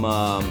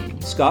some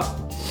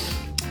scup.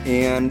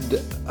 And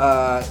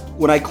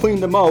when I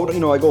cleaned them out,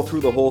 I go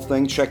through the whole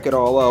thing, check it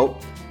all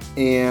out.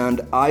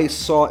 And I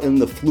saw in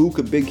the fluke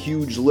a big,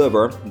 huge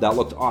liver. That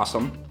looked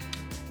awesome.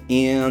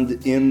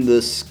 And in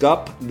the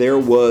scup, there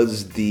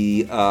was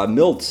the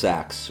milled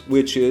sacs,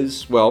 which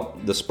is,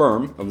 the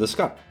sperm of the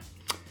scup.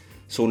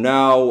 So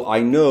now I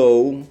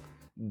know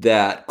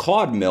that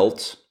cod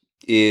milt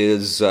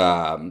is,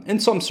 in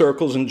some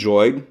circles,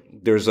 enjoyed.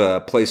 There's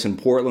a place in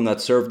Portland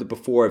that served it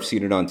before. I've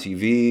seen it on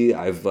TV.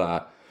 I've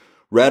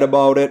read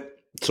about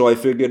it. So I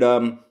figured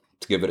to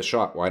give it a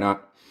shot. Why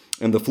not?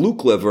 And the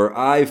fluke liver,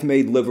 I've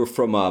made liver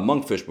from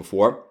monkfish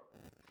before.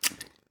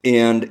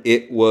 And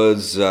it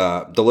was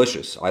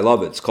delicious. I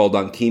love it. It's called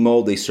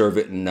ankimo. They serve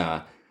it in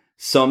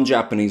some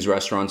Japanese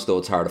restaurants, though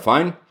it's hard to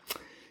find.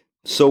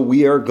 So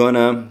we are going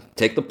to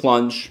take the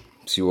plunge,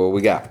 see what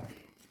we got.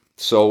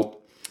 So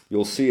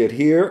you'll see it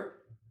here.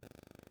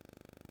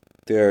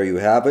 There you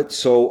have it.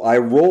 So I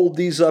rolled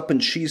these up in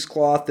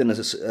cheesecloth in a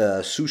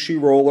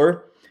sushi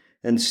roller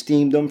and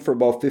steamed them for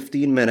about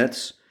 15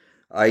 minutes.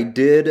 I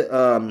did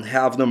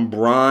have them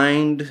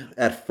brined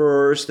at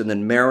first and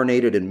then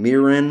marinated in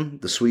mirin,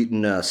 the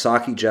sweetened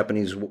sake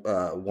Japanese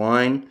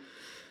wine,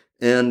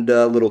 and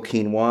a little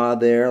quinoa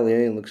there.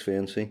 Yeah, it looks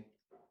fancy.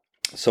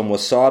 Some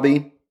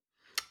wasabi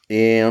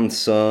and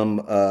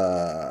some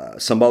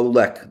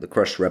sambalulek, the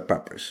crushed red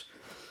peppers.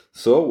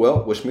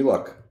 So, wish me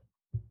luck.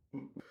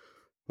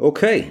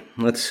 Okay,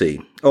 let's see.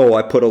 Oh,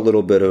 I put a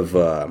little bit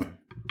of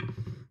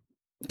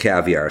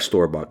caviar,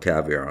 store-bought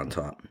caviar on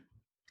top.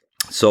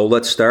 So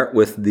let's start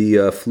with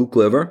the fluke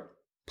liver,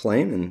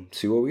 plain, and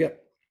see what we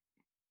get.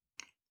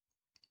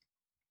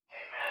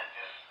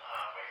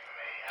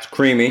 It's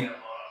creamy.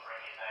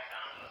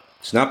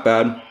 It's not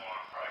bad.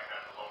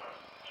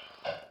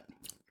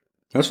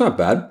 That's not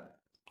bad.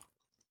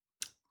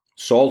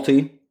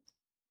 Salty.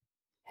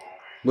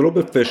 A little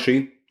bit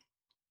fishy.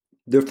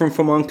 Different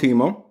from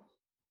ankimo.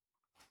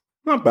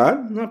 Not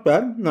bad,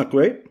 not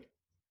great.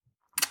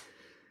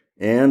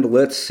 And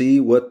let's see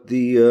what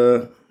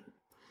the...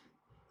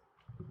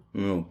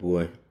 oh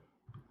boy.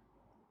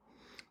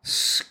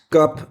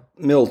 Scup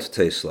milt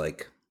tastes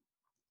like.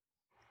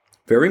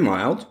 Very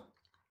mild.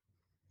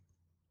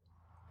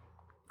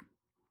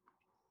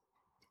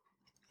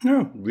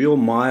 Yeah, real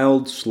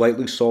mild,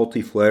 slightly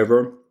salty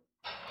flavor.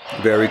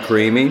 Very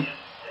creamy.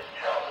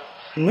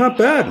 Not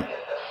bad.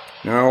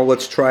 Now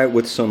let's try it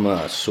with some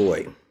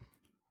soy.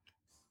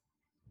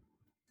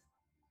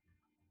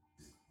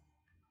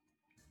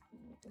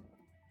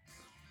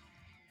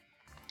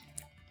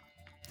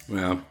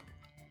 Yeah.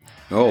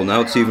 Oh,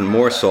 now it's even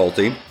more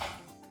salty.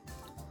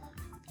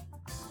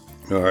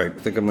 All right, I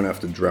think I'm going to have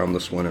to drown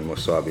this one in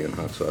wasabi and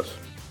hot sauce.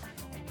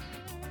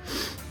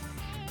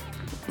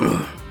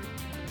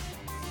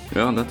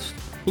 Yeah, that's...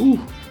 ooh.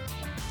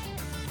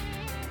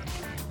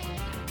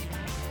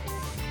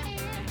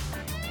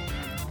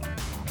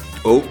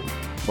 Oh,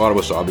 A lot of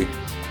wasabi.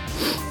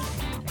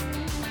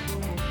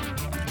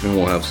 And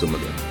we'll have some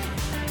of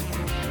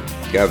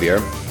the caviar.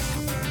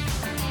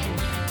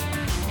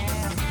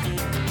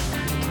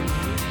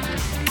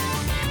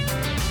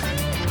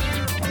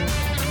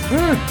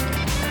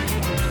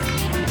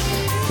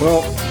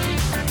 Well,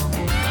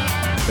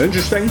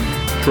 interesting.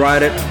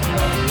 Tried it.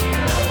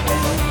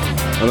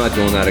 I'm not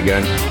doing that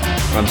again.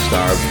 I'm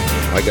starved.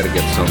 I gotta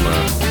get some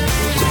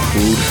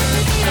food.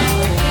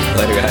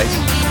 Later,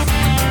 guys.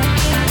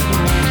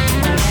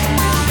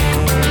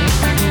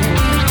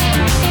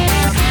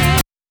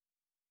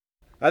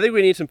 I think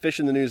we need some fish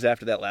in the news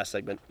after that last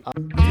segment.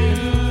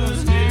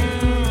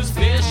 News,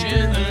 fish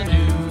in the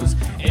news.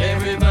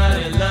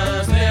 Everybody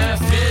loves their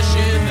fish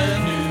in the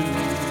news.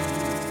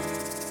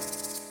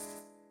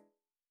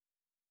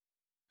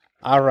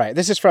 All right,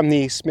 this is from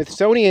the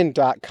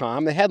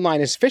Smithsonian.com. The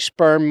headline is Fish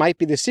Sperm Might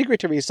Be the Secret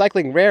to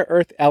Recycling Rare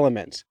Earth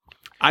Elements.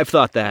 I've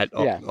thought that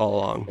all Yeah.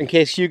 along. In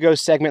case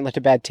Hugo's segment left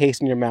a bad taste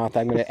in your mouth,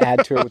 I'm going to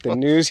add to it with the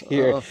news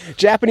here.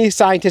 Japanese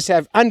scientists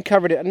have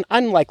uncovered an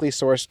unlikely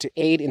source to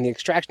aid in the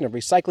extraction of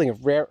recycling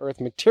of rare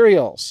earth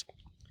materials.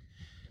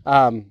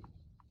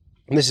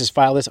 This is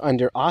filed as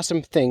under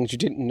awesome things you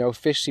didn't know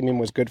fish semen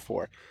was good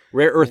for.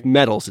 Rare earth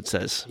metals, it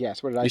says.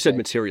 Yes, what did I You say? said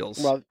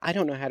materials. Well, I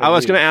don't know how to I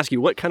was read. going to ask you,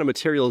 what kind of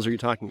materials are you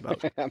talking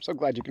about? I'm so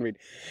glad you can read.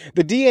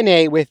 The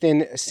DNA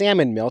within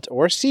salmon milt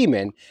or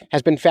semen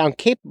has been found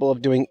capable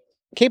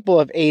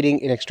of aiding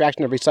in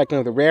extraction of recycling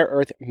of the rare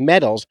earth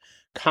metals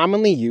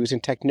commonly used in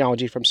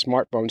technology from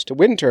smartphones to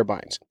wind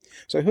turbines.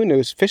 So who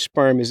knows? Fish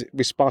sperm is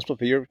responsible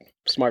for your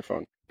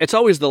smartphone. It's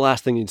always the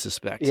last thing you'd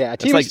suspect. Yeah,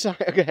 It's like,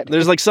 go ahead.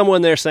 there's like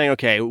someone there saying,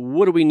 okay,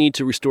 what do we need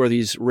to restore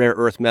these rare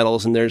earth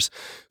metals? And there's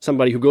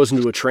somebody who goes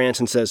into a trance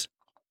and says,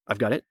 I've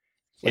got it.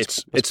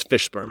 It's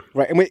fish sperm.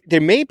 Right, and there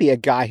may be a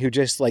guy who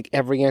just like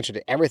every answer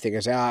to everything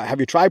is, have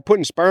you tried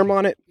putting sperm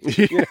on it?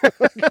 You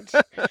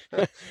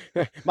know,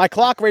 my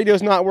clock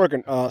radio's not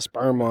working.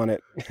 Sperm on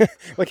it.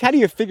 Like, how do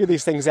you figure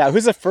these things out?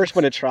 Who's the first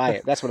one to try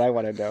it? That's what I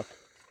want to know.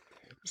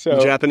 So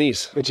The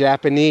Japanese. the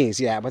Japanese,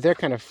 yeah, but they're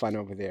kind of fun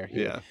over there.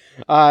 Yeah.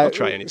 I'll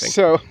try anything.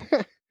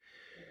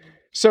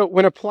 So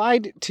when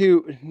applied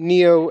to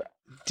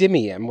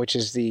neodymium, which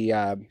is the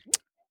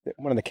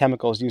one of the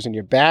chemicals used in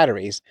your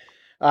batteries,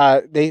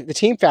 the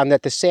team found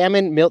that the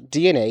salmon milt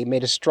DNA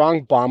made a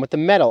strong bond with the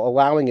metal,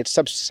 allowing its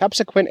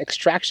subsequent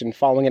extraction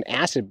following an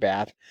acid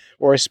bath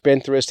or a spin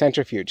through a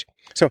centrifuge.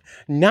 So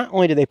not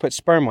only did they put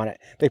sperm on it,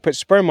 they put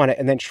sperm on it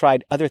and then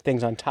tried other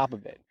things on top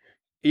of it.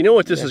 You know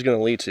what this is going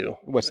to lead to?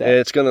 What's that?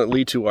 It's going to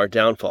lead to our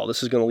downfall.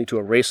 This is going to lead to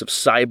a race of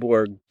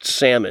cyborg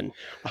salmon.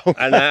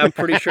 And I'm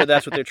pretty sure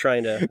that's what they're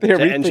trying to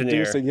They're engineer.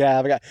 reproducing.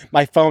 Yeah,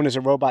 my phone is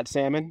a robot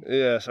salmon.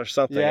 Yes, or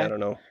something. Yeah. I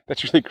don't know.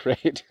 That's really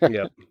great.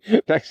 Yep.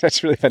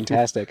 That's really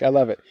fantastic. I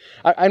love it.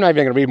 I'm not even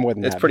going to read more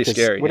than that. It's pretty because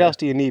scary, What yeah. else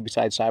do you need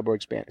besides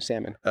cyborg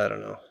salmon? I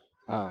don't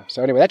know.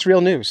 So anyway, that's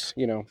real news.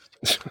 You know,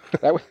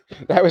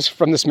 that was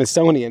from the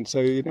Smithsonian, so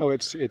you know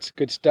it's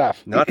good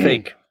stuff. Not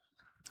fake.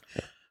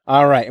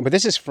 All right, but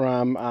this is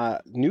from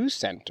News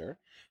Center.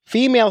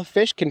 Female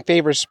fish can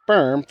favor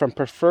sperm from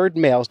preferred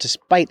males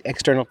despite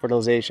external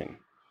fertilization.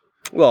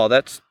 Well,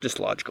 that's just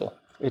logical.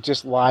 It's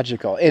just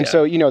logical. And Yeah.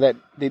 so, you know, that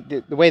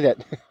the way that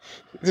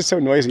this is so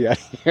noisy out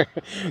here.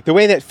 The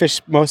way that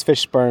most fish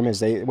sperm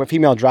is when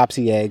female drops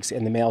the eggs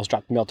and the males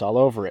drop the milk all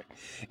over it.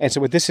 And so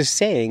what this is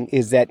saying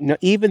is that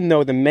even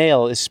though the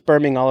male is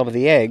sperming all over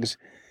the eggs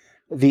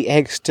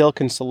still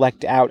can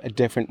select out a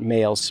different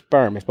male's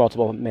sperm if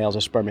multiple males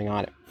are sperming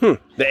on it.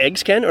 The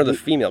eggs can or the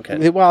female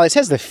can? Well, it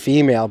says the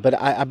female, but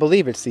I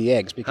believe it's the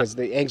eggs because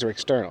the eggs are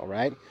external,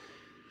 right?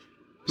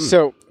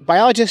 So,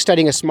 biologists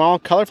studying a small,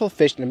 colorful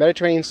fish in the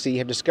Mediterranean Sea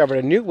have discovered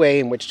a new way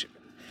in which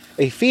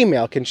a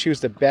female can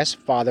choose the best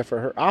father for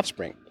her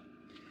offspring.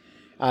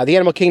 The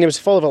animal kingdom is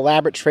full of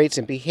elaborate traits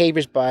and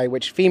behaviors by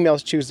which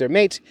females choose their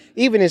mates,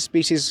 even in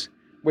species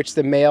which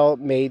the male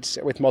mates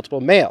with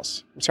multiple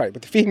males. But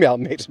the female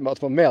mates with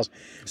multiple males.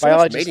 So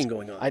much mating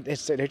going on.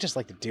 They just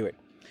like to do it.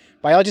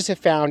 Biologists have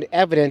found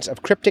evidence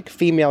of cryptic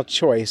female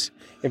choice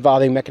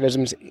involving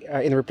mechanisms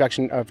in the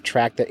reproduction of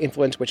tract that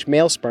influence which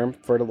male sperm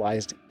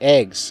fertilized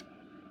eggs.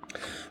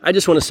 I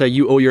just want to say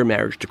you owe your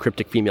marriage to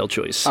cryptic female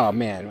choice. Oh,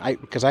 man,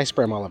 because I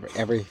sperm all over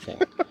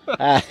everything.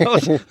 I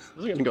was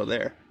going to go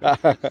there.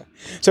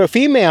 So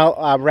female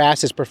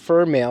wrasses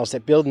prefer males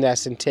that build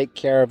nests and take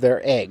care of their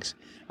eggs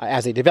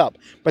as they develop.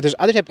 But there's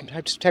other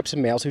types of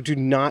males who do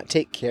not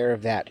take care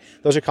of that.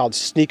 Those are called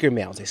sneaker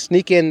males. They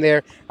sneak in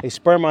there, they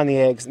sperm on the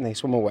eggs, and they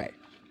swim away.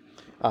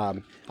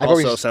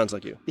 Sounds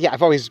like you. Yeah,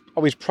 I've always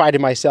prided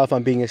myself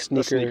on being a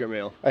sneaker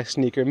male. A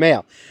sneaker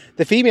male.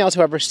 The females,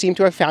 however, seem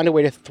to have found a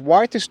way to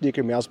thwart the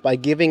sneaker males by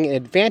giving an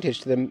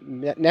advantage to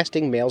the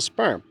nesting male's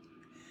sperm.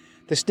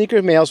 The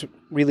sneaker males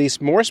release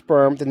more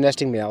sperm than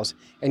nesting males,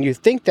 and you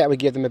think that would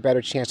give them a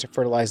better chance to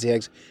fertilize the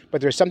eggs,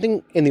 but there's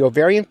something in the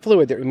ovarian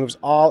fluid that removes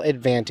all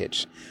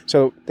advantage.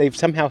 So they've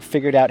somehow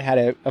figured out how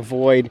to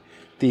avoid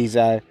these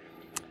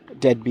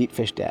deadbeat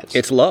fish dads.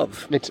 It's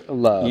love. It's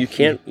love. You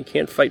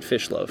can't fight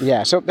fish love.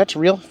 Yeah, so that's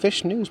real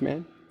fish news,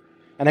 man.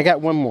 And I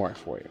got one more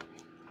for you.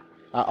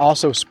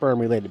 also sperm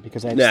related,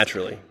 because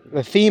Naturally.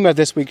 the theme of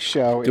this week's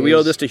show. Do we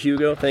owe this to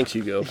Hugo? Thanks,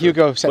 Hugo.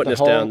 Hugo set putting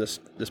us down this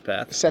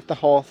path. Set the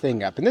whole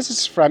thing up, and this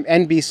is from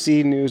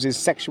NBC News'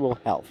 Sexual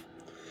Health.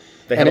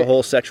 They have a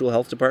whole sexual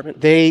health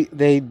department? They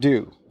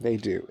do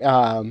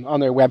on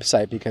their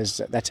website, because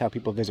that's how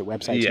people visit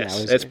websites now. Yes,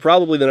 it's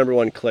probably the number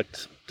one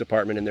clicked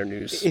department in their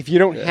news. If you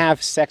don't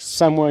have sex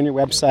somewhere on your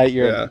website,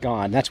 you're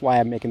gone. That's why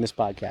I'm making this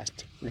podcast.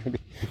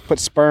 Put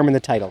sperm in the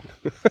title.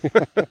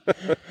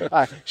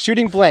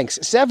 Shooting blanks.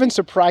 7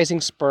 surprising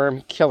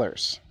sperm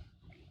killers.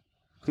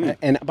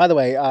 And by the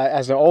way,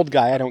 as an old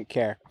guy, I don't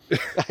care.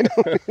 I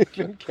don't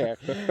even care.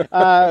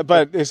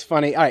 But it's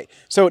funny. All right.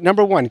 So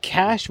number 1,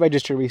 cash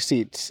register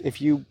receipts.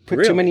 If you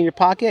put too many in your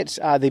pockets,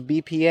 the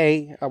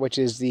BPA, which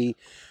is the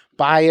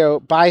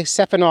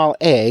bisphenol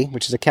A,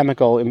 which is a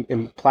chemical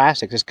in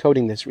plastics, is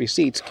coating this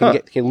receipts,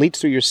 can leach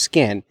through your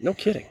skin. No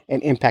kidding.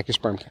 And impact your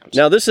sperm counts.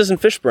 Now this isn't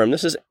fish sperm.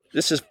 This is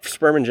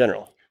sperm in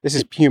general. This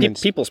is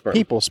humans. People sperm.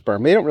 People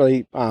sperm. They don't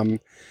really.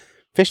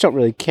 Fish don't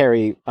really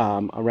carry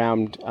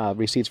around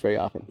receipts very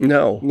often.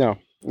 No,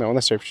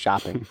 unless they're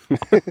shopping.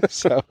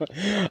 So,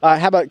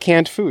 how about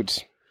canned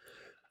foods?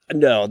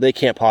 No, they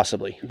can't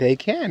possibly. They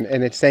can,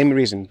 and it's the same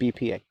reason,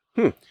 BPA.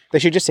 They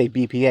should just say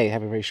BPA,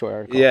 have a very short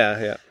article.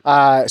 Yeah.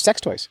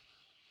 Sex toys.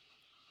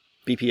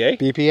 BPA?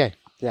 BPA,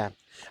 yeah.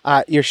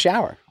 Your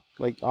shower,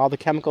 like all the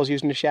chemicals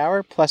used in the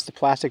shower, plus the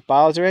plastic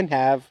bottles are in,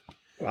 have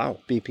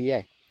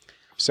BPA.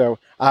 So,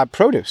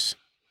 produce.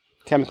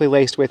 Chemically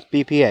laced with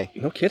BPA.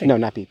 No kidding. No,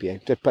 not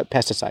BPA, but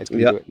pesticides can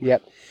do it.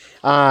 Yep.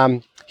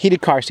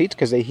 Heated car seats,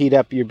 because they heat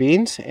up your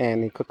beans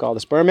and they cook all the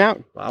sperm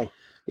out. Wow.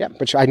 Yeah,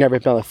 but I've never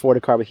been able to afford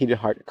a car with heated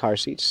car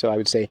seats, so I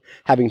would say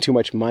having too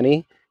much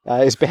money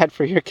is bad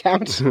for your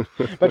count.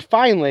 But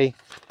finally,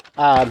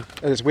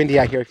 it's windy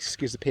out here.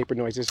 Excuse the paper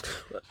noises.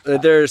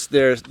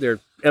 They're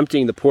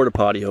emptying the porta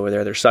potty over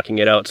there. They're sucking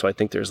it out, so I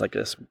think there's like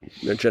this.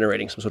 They're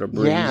generating some sort of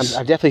breeze. Yeah,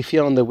 I'm definitely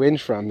feeling the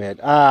wind from it.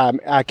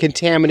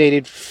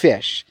 Contaminated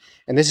fish.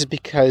 And this is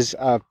because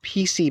of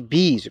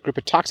PCBs, a group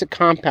of toxic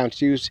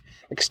compounds used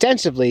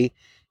extensively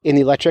in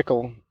the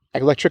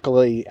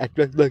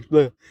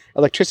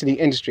electricity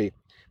industry.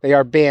 They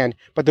are banned,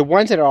 but the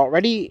ones that are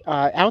already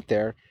out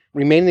there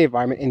remain in the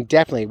environment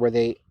indefinitely, where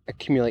they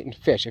accumulate in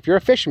fish. If you're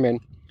a fisherman,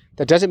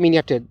 that doesn't mean you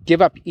have to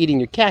give up eating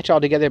your catch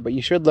altogether, but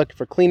you should look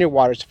for cleaner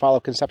waters to follow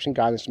consumption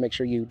guidelines to make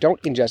sure you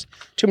don't ingest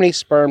too many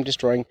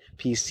sperm-destroying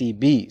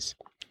PCBs.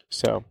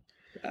 So...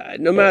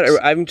 no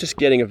matter, I'm just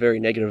getting a very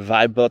negative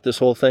vibe about this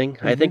whole thing.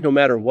 I think no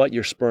matter what,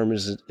 your sperm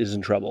is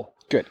in trouble.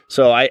 Good.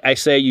 So I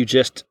say you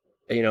just,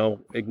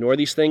 ignore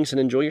these things and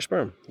enjoy your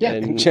sperm. Yeah.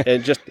 And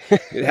just,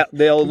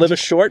 they'll live a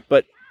short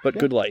but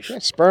good life. Yeah,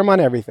 sperm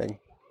on everything.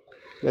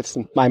 That's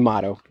my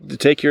motto.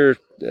 Take your,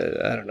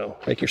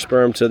 take your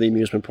sperm to the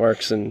amusement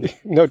parks and...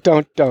 No,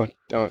 don't do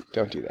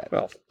that.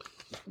 Well.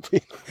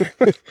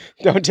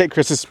 Don't take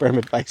Chris's sperm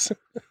advice.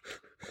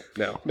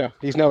 No,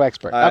 he's no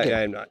expert. Okay.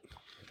 I am not.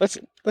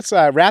 Let's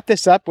wrap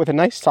this up with a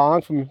nice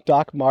song from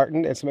Doc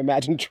Martin and some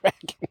Imagine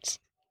Dragons.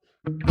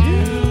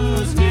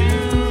 News,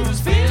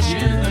 fish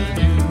in the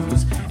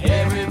news.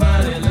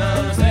 Everybody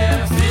loves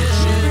their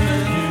fish in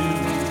the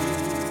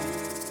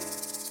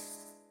news.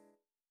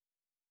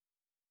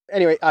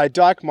 Anyway,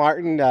 Doc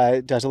Martin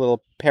does a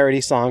little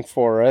parody song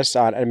for us,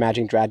 an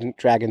Imagine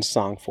Dragons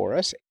song for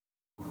us.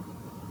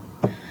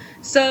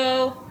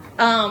 So,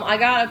 I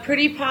got a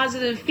pretty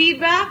positive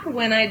feedback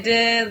when I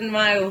did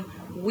my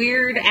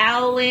weird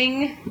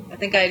owling, I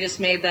think I just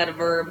made that a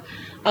verb,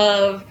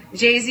 of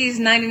Jay-Z's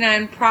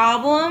 99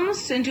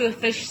 Problems into a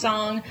fish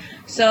song.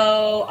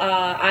 So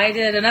I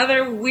did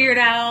another weird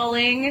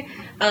owling.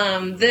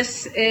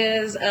 This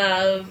is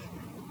of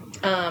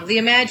the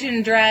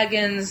Imagine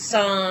Dragons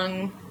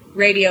song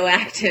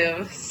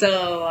Radioactive.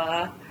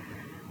 So,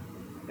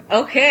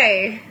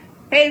 okay.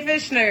 Hey,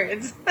 fish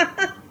nerds.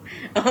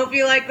 I hope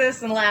you like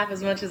this and laugh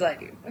as much as I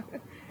do.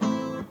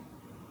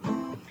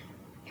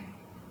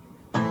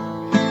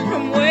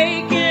 From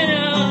waking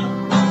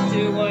up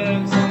to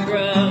worms and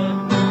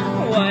grub,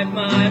 wipe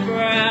my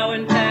brow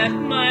and pack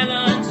my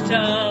lunch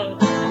tub.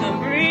 I'm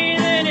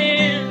breathing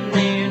in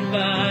the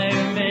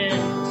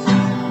environment,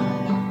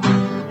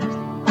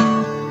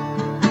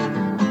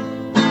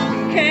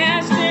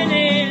 casting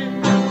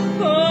in,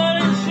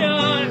 pulling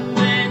sharp,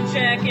 then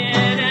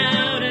checking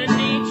out a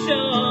neat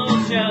shore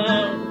show.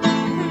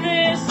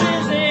 This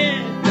is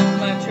it,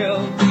 my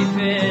trophy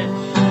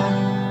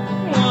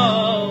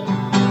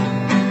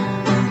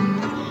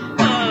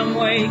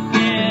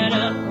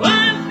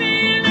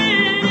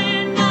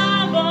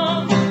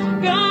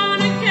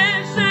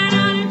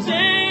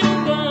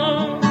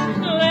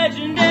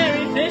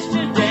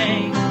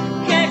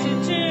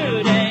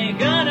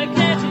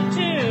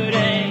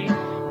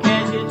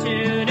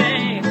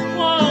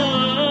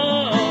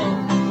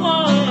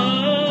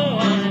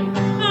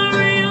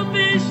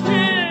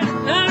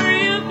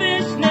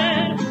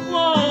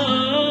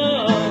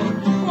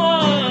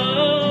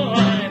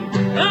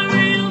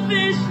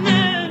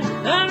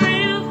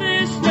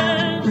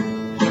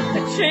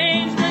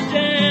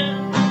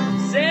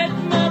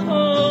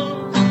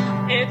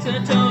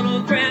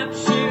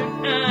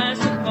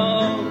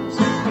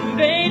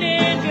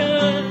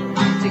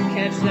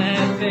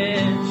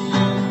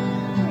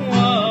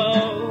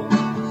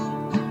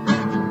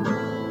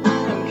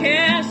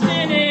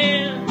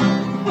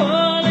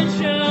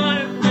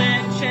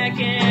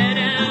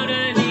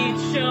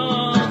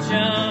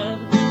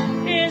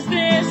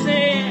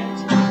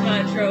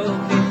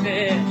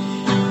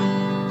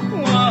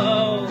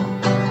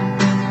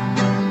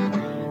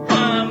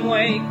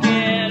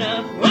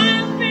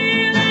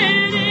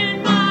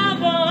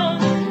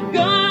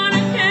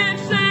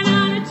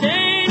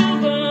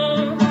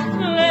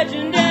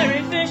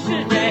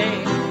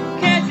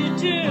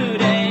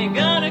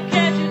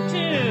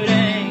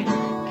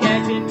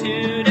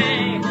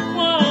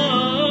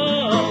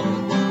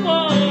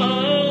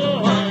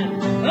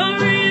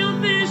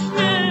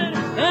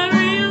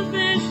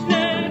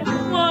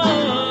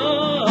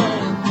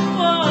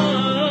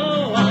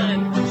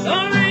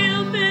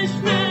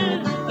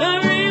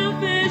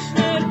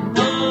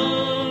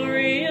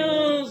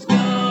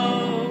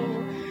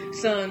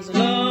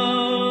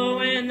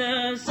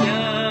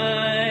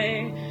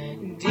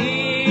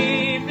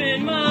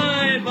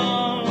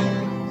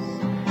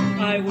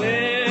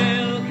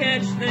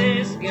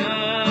sky.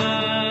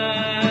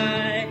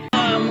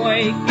 I'm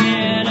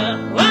waking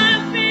up,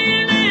 I'm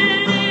feeling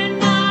in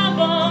my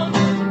bones.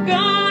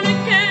 Gonna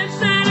catch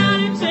that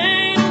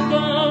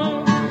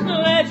unattainable,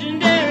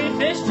 legendary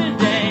fish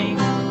today.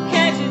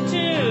 Catch it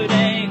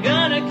today,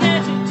 gonna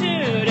catch it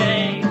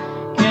today.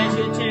 Catch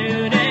it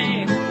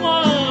today.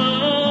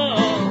 Whoa,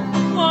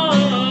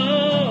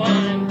 whoa,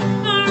 I'm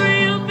a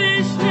real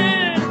fish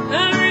nerd, a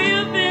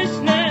real fish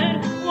nerd.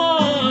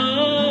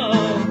 Whoa,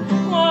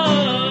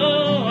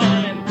 whoa,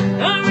 I'm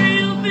a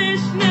real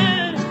fish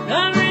nerd, a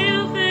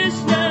real fish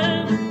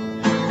nerd.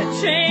 I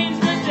changed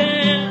my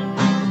jam,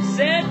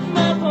 set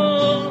my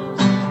pose.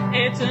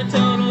 It's a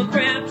total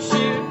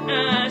crapshoot, I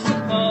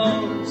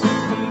suppose.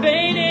 I'm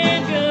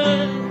baiting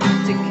good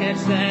to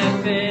catch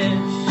that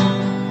fish.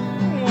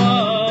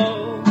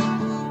 Whoa,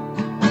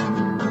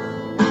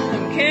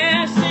 I'm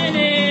casting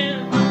in,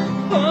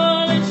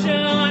 pulling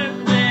sharp,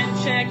 then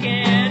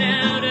checking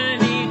out a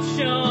neat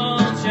shoal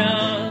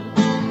jug.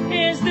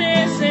 Is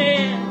this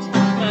it,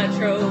 my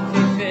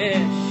trophy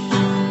fish?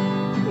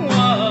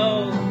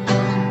 Whoa,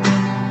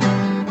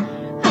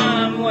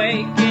 I'm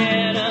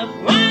waking up,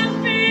 I'm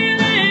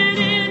feeling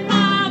in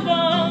my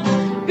bones.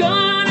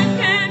 Gonna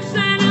catch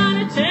that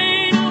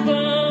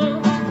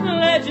unattainable,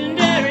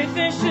 legendary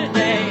fish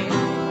today.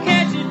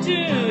 Catch it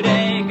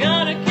today,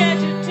 gonna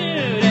catch it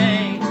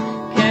today.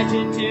 Catch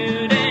it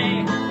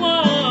today.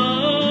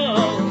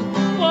 Whoa,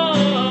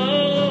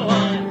 whoa,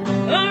 I'm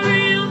a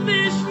real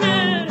fish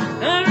nerd,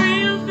 a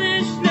real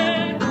fish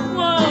nerd.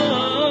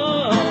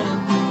 Whoa,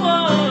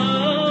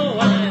 whoa,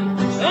 I'm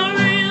a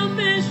real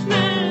fish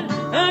nerd,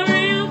 a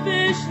real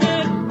fish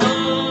nerd.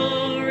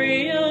 Oh,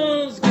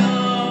 reels go,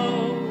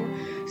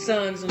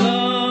 sun's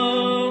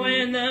low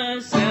in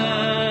the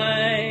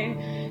sky,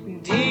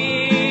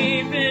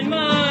 deep in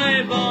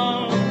my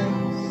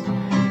bones.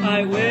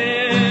 I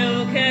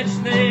will catch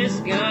this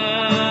guy.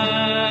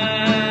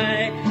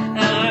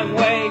 I'm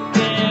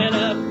waking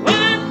up,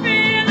 I'm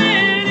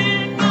feeling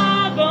in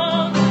my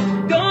bones.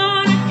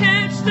 Gonna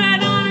catch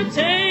that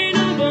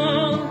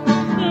unattainable,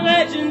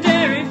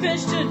 legendary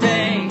fish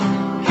today.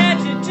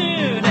 Catch it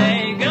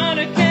today,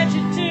 gonna catch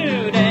it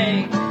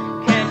today.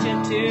 Catch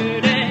it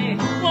today.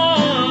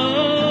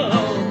 Whoa,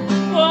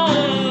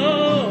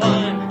 whoa,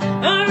 I'm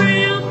a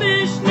real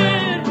fish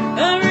nerd, a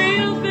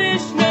real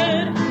fish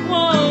nerd.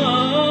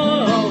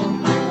 Whoa,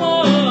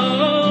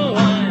 whoa,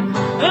 I'm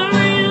a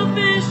real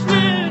fish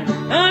nerd,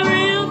 a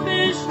real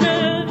fish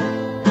nerd.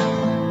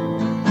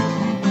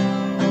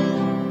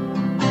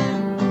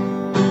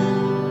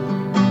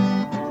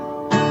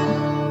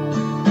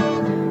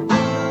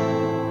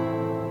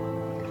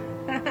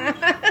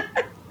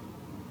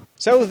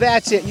 So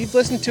that's it. You've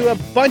listened to a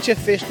bunch of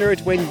fish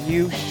nerds when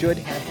you should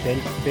have been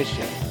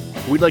fishing.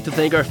 We'd like to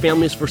thank our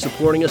families for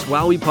supporting us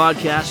while we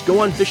podcast, go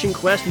on fishing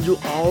quests, and do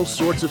all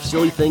sorts of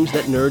silly things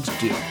that nerds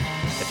do.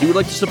 If you would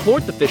like to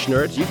support the Fish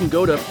Nerds, you can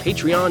go to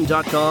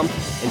patreon.com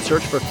and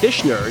search for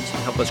Fish Nerds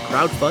and help us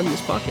crowdfund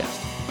this podcast.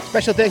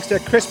 Special thanks to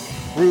Chris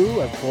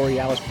Prue of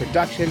Borealis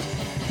Productions,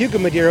 Hugo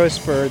Medeiros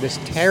for this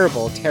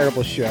terrible,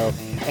 terrible show,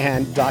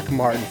 and Doc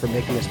Martin for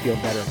making us feel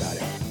better about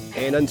it.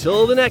 And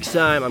until the next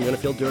time, I'm going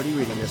to feel dirty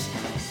reading this.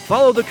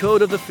 Follow the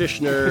code of the Fish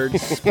Nerds.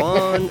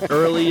 Spawn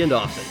early and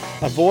often.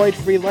 Avoid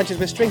free lunches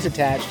with strings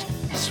attached.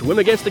 Swim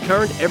against the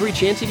current every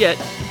chance you get.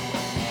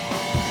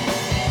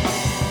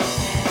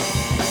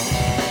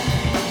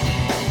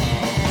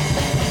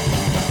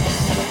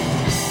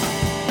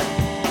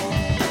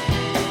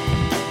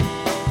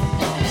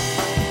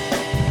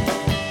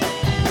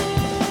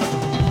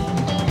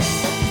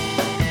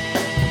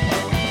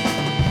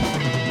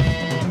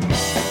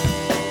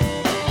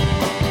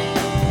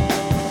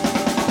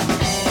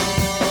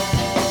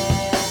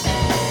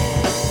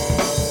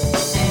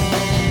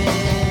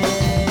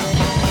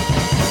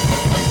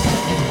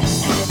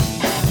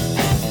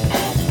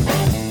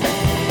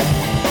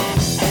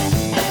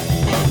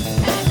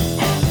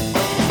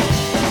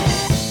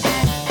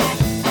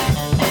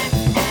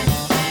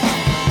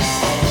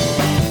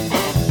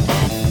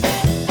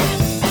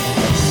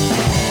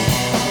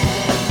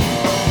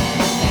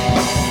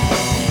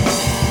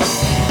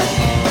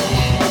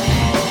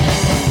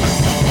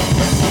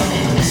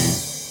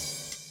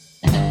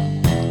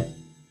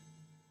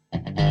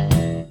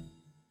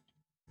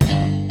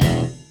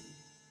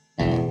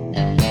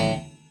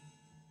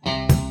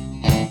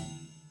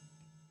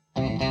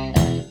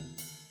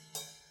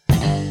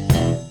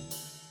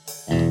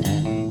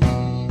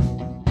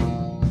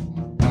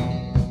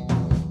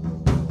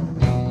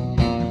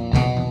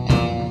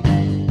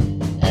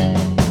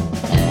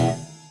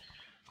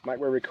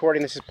 We're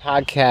recording. This is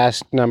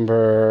podcast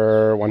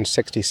number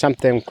 160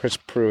 something. Chris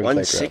Prue and Clay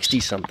Groves. 160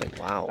 something.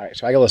 Wow. All right,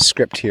 so I got a little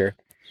script here,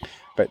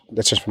 but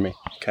that's just for me.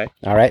 Okay.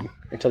 All right,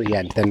 until the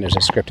end. Then there's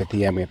a script at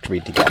the end we have to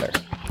read together.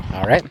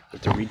 All right. We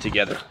have to read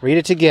together. Read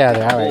it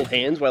together. All Hold right.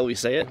 hands while we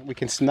say it. We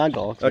can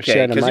snuggle. We're Okay,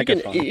 sharing a because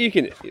microphone. you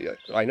can.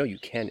 I know you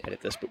can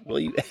edit this, but will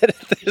you edit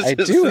this? I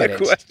is do the edit.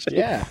 question.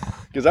 Yeah,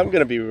 Because I'm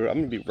gonna be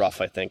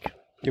rough. I think.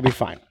 you'll be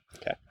fine.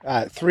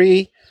 Okay.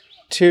 3,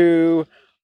 2,